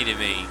funny to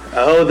me.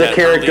 Oh, the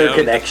character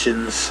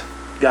connections.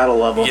 Gotta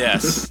love them.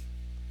 Yes.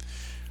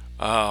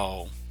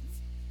 Oh.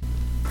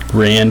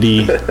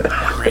 Randy.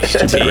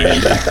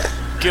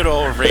 Good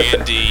old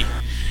Randy.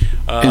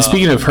 And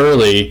speaking of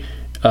Hurley,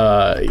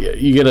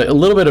 you get a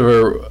little bit of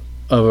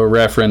a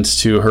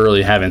reference to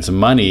Hurley having some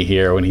money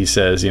here when he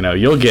says,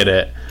 you'll get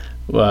it.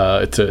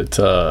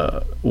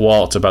 To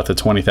Walt about the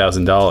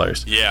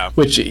 $20,000. Yeah.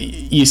 Which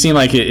you seem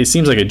like it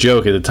seems like a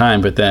joke at the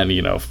time, but then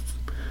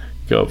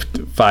go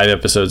 5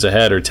 episodes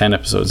ahead or 10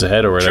 episodes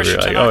ahead or whatever. You're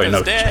like, oh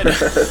no, dead.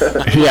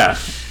 Yeah,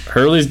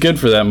 Hurley's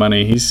good for that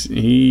money.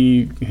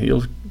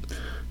 He'll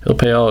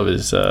pay all of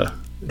his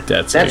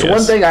debts. That's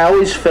one thing I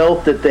always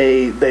felt that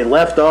they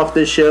left off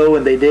the show,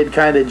 and they did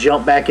kind of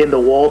jump back into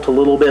Walt a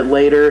little bit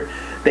later.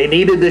 They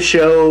needed to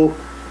show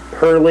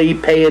Hurley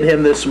paying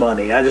him this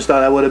money. I just thought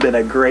that would have been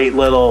a great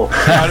little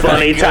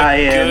funny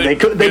tie-in. They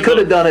could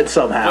have done it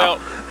somehow.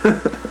 Well,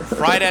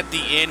 right at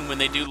the end when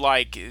they do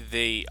like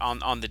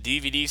on the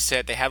DVD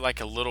set, they had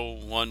like a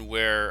little one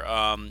where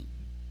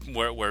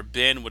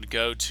Ben would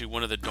go to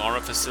one of the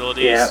Dharma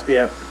facilities.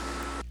 Yeah.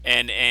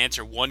 And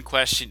answer one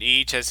question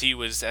each as he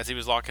was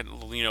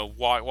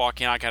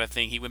walking out kind of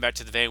thing. He went back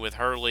to the van with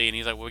Hurley, and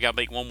he's like, well, we got to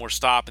make one more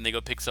stop, and they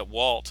go picks up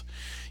Walt.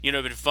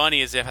 It'd been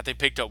funny as if they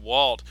picked up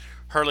Walt,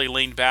 Hurley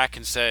leaned back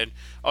and said,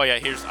 "Oh yeah,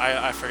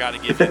 I forgot to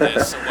give you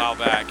this a while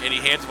back," and he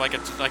hands him like a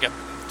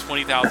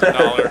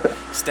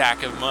 $20,000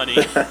 stack of money.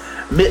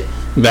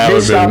 That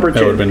would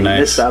have been nice.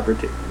 Missed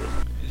opportunity.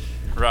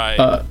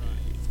 Right.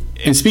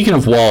 And speaking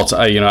of Walt,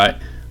 I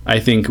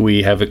think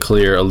we have a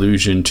clear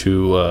allusion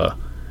to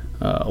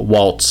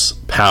Walt's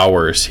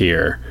powers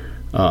here,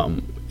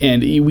 and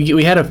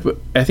we had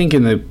I think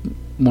in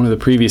one of the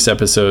previous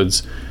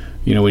episodes,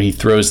 when he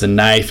throws the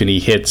knife and he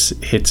hits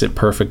it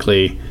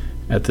perfectly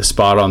at the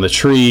spot on the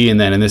tree, and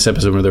then in this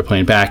episode where they're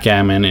playing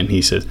backgammon and he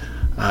says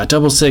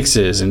double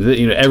sixes, and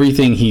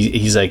everything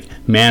he's like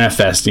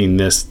manifesting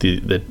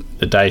the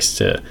dice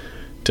to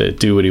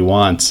do what he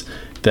wants.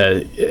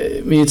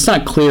 It's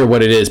not clear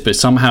what it is, but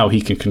somehow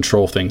he can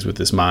control things with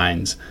his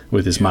mind,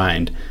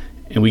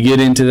 and we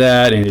get into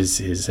that in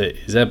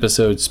his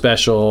episode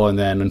special, and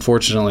then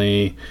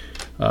unfortunately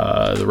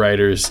the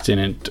writers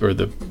didn't, or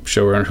the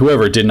showrunner,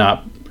 whoever, did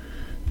not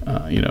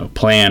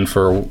plan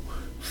for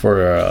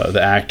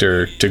the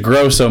actor to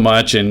grow so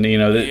much, and they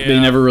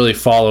never really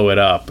follow it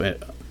up.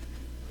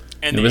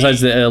 And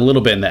besides a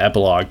little bit in the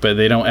epilogue, but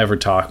they don't ever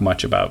talk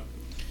much about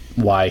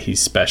why he's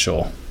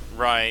special.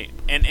 Right,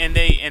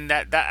 and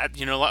that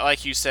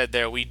like you said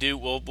there,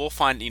 we'll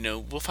find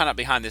out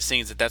behind the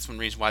scenes that's one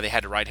reason why they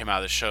had to write him out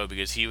of the show,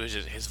 because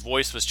his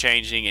voice was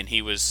changing, and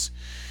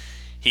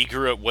he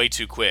grew up way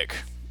too quick.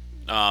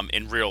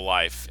 In real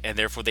life, and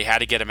therefore they had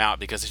to get him out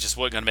because it just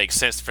wasn't going to make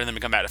sense for them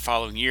to come back the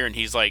following year, and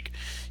he's like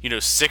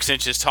 6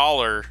 inches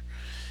taller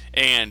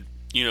and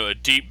a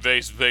deep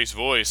bass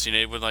voice.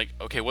 It was like,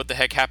 okay, what the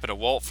heck happened to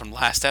Walt from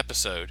last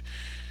episode?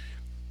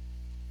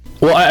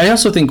 Well, I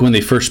also think when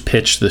they first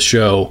pitched the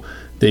show,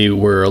 they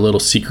were a little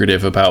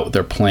secretive about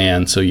their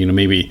plan, so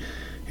maybe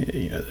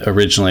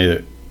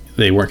originally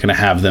they weren't going to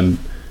have them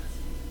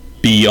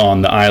be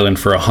on the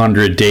island for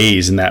 100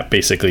 days and that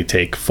basically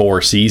take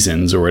 4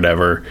 seasons or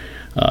whatever.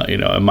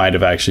 It might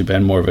have actually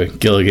been more of a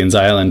Gilligan's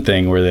Island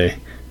thing where they're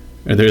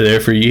there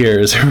for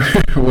years or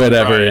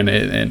whatever, right.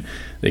 and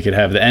they could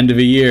have the end of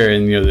a year,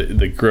 and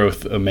the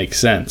growth makes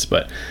sense,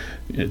 but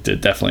it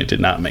definitely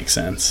did not make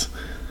sense.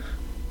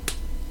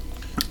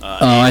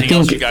 Anything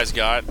else you guys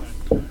got?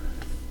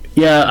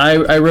 Yeah,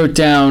 I wrote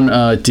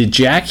down, did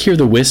Jack hear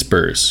the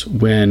whispers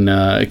when,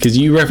 because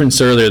you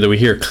referenced earlier that we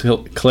hear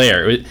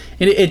Claire.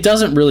 It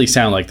doesn't really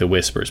sound like the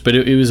whispers, but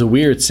it was a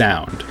weird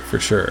sound, for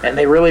sure. And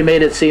they really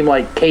made it seem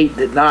like Kate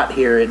did not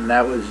hear it, and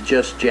that was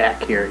just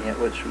Jack hearing it,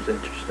 which was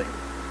interesting.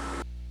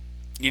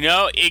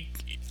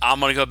 I'm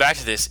going to go back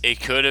to this. It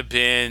could have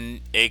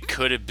been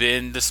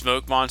the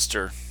smoke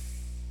monster.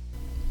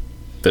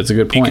 That's a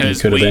good point.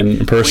 Because he could have been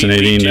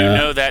impersonating we do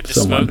know that the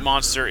someone. smoke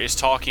monster is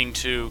talking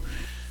to...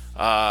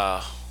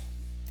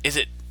 is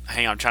it...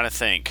 Hang on, I'm trying to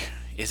think.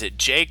 Is it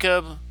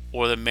Jacob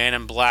or the man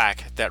in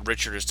black that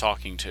Richard is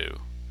talking to?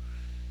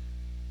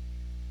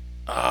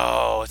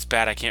 Oh, it's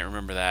bad. I can't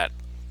remember that.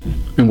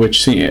 In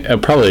which scene?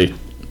 Probably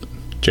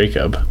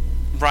Jacob.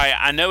 Right,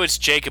 I know it's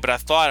Jacob, but I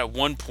thought at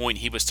one point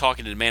he was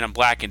talking to the man in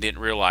black and didn't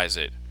realize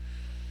it.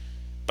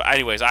 But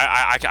anyways,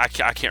 I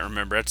can't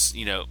remember. It's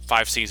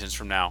 5 seasons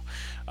from now.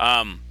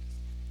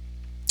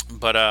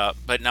 But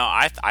no,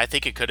 I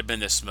think it could have been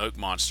the smoke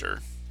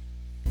monster,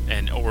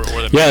 or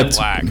the man in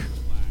black.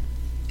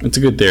 It's a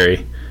good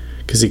theory,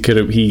 because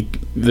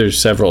there's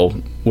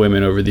several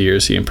women over the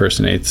years he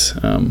impersonates,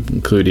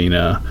 including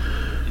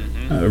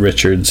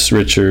Richard's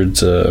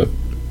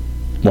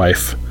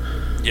wife.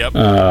 Yep.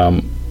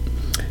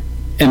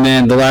 And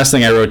then the last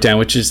thing I wrote down,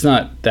 which is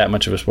not that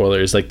much of a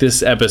spoiler, is like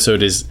this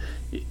episode is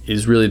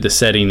really the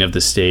setting of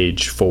the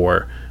stage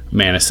for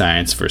Man of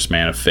Science versus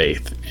Man of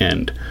Faith,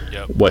 and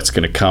what's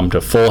going to come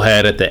to full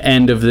head at the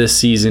end of this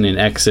season in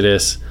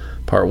Exodus,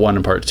 part 1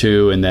 and part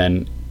 2, and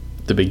then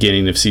the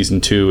beginning of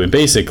season 2, and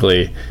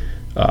basically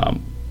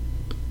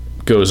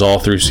goes all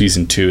through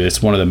season 2.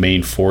 It's one of the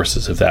main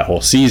forces of that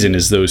whole season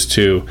is those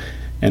two,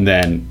 and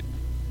then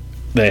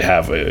they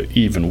have an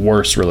even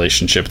worse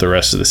relationship the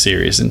rest of the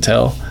series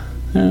until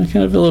kind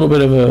of a little bit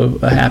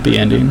of a happy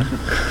ending.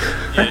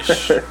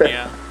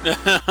 Yeah.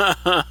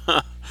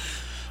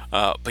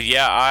 But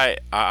yeah,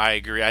 I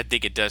agree. I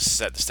think it does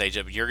set the stage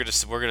up. We're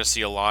gonna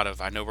see a lot of.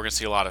 I know we're gonna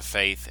see a lot of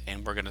faith,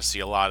 and we're gonna see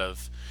a lot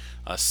of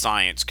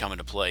science come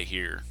into play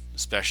here,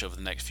 especially over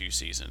the next few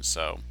seasons.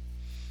 So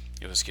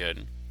it was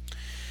good.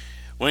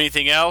 Well,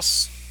 anything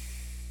else?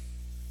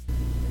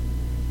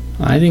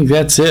 I think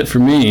that's it for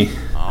me.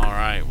 All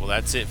right. Well,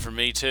 that's it for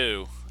me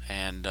too.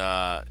 And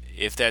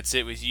if that's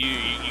it with you,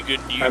 you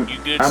good? You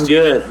good? I'm Steven?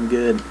 good. I'm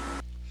good.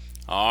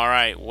 All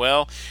right.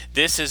 Well,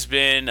 this has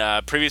been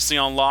previously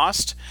on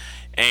Lost,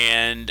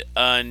 and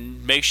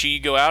make sure you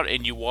go out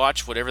and you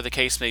watch whatever the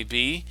case may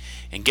be,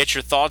 and get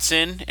your thoughts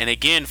in. And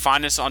again,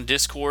 find us on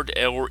Discord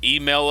or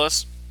email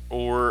us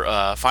or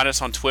find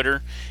us on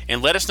Twitter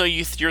and let us know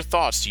your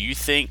thoughts. Do you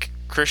think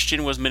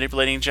Christian was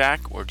manipulating Jack,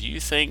 or do you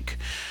think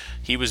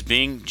he was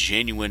being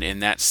genuine in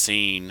that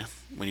scene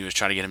when he was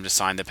trying to get him to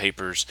sign the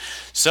papers?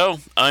 So,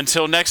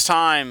 until next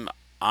time,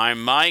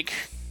 I'm Mike.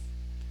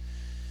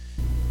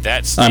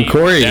 That's Steve. I'm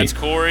Corey. That's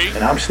Corey.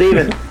 And I'm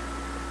Steven.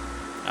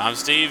 I'm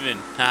Steven.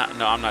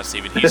 No, I'm not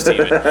Steven. He's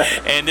Steven.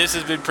 And this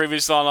has been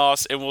Previously on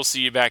Lost, and we'll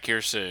see you back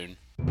here soon.